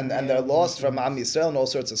 and they're lost from Am Yisrael and all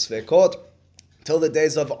sorts of svekot. till the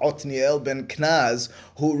days of Otniel ben Knaz,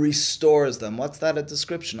 who restores them. What's that a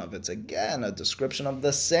description of? It's again a description of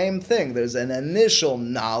the same thing. There's an initial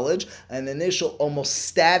knowledge, an initial almost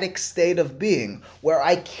static state of being, where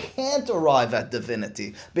I can't arrive at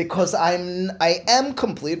divinity, because I am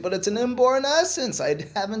complete, but it's an inborn essence. I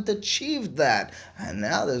haven't achieved that. And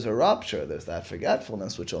now there's a rupture, there's that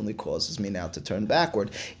forgetfulness, which only causes me now to turn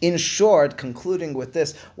backward. In short, concluding with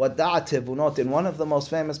this, what Da'at Tivunot, in one of the most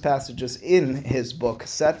famous passages in his book,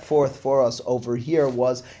 set forth for us over here,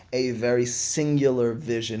 was a very singular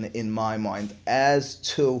vision in my mind as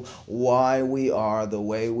to why we are the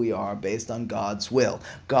way we are based on God's will.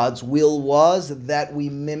 God's will was that we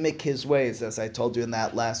mimic his ways, as I told you in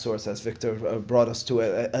that last source, as Victor brought us to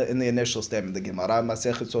in the initial statement. The Gemara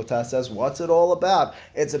Masechet Sotah says, what's it all about?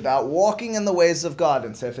 It's about walking in the ways of God.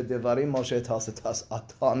 In Sefer Devarim, Moshe tells it us a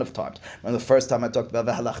ton of times. And the first time I talked about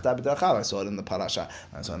V'halachta b'derchav, I saw it in the parasha.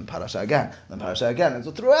 I saw it in the parasha again. And the parasha again. And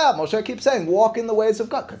so throughout, Moshe keeps saying, walk in the ways of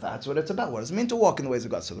God, because that's what it's about. What does it mean to walk in the ways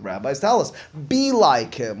of God? So the rabbis tell us, be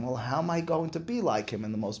like him. Well, how am I going to be like him?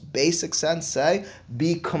 In the most basic sense, say,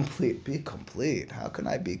 be complete. Be complete. How can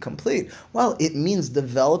I be complete? Well, it means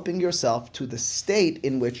developing yourself to the state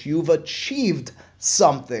in which you've achieved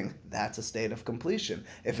something. That's a state of completion.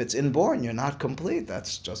 If it's inborn, you're not complete.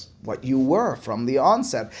 That's just what you were from the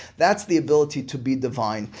onset. That's the ability to be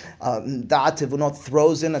divine. Da'at Tivunot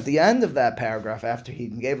throws in at the end of that paragraph, after he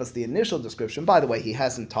gave us the initial description. By the way, he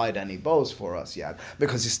hasn't tied any bows for us yet,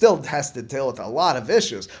 because he still has to deal with a lot of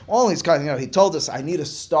issues. All he's he told us, I need to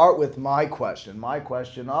start with my question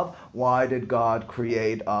of why did God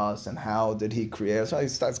create us and how did he create us? So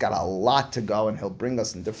he's got a lot to go, and he'll bring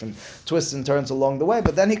us in different twists and turns along the way.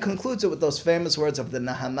 But then he concludes it with those famous words of the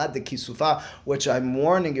Nahamad de Kisufa, which I'm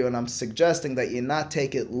warning you and I'm suggesting that you not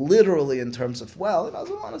take it literally in terms of, well, he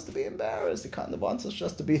doesn't want us to be embarrassed. He kind of wants us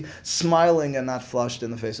just to be smiling and not flushed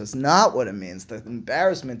in the face. That's not what it means. The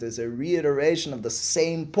embarrassment is a reiteration of the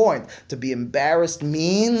same point. To be embarrassed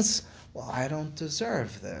means, well, I don't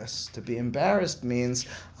deserve this. To be embarrassed means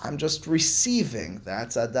I'm just receiving.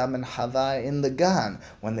 That's Adam and Hava in the Gan.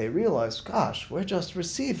 When they realize, gosh, we're just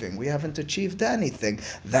receiving. We haven't achieved anything.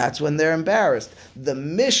 That's when they're embarrassed. The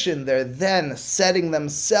mission they're then setting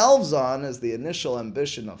themselves on is the initial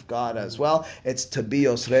ambition of God as well. It's to be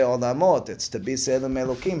Osrei Olamot. It's to be Selim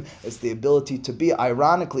Elokim. It's the ability to be.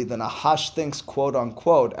 Ironically, the Nahash thinks, quote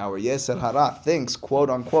unquote, our Yeser Hara thinks, quote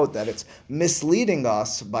unquote, that it's misleading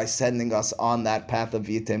us by sending us on that path of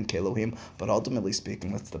Yitem Kelohim. But ultimately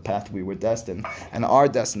speaking, that's the path we were destined and are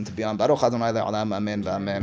destined to be on. Baruch Adonai le'olam, amen v'amen.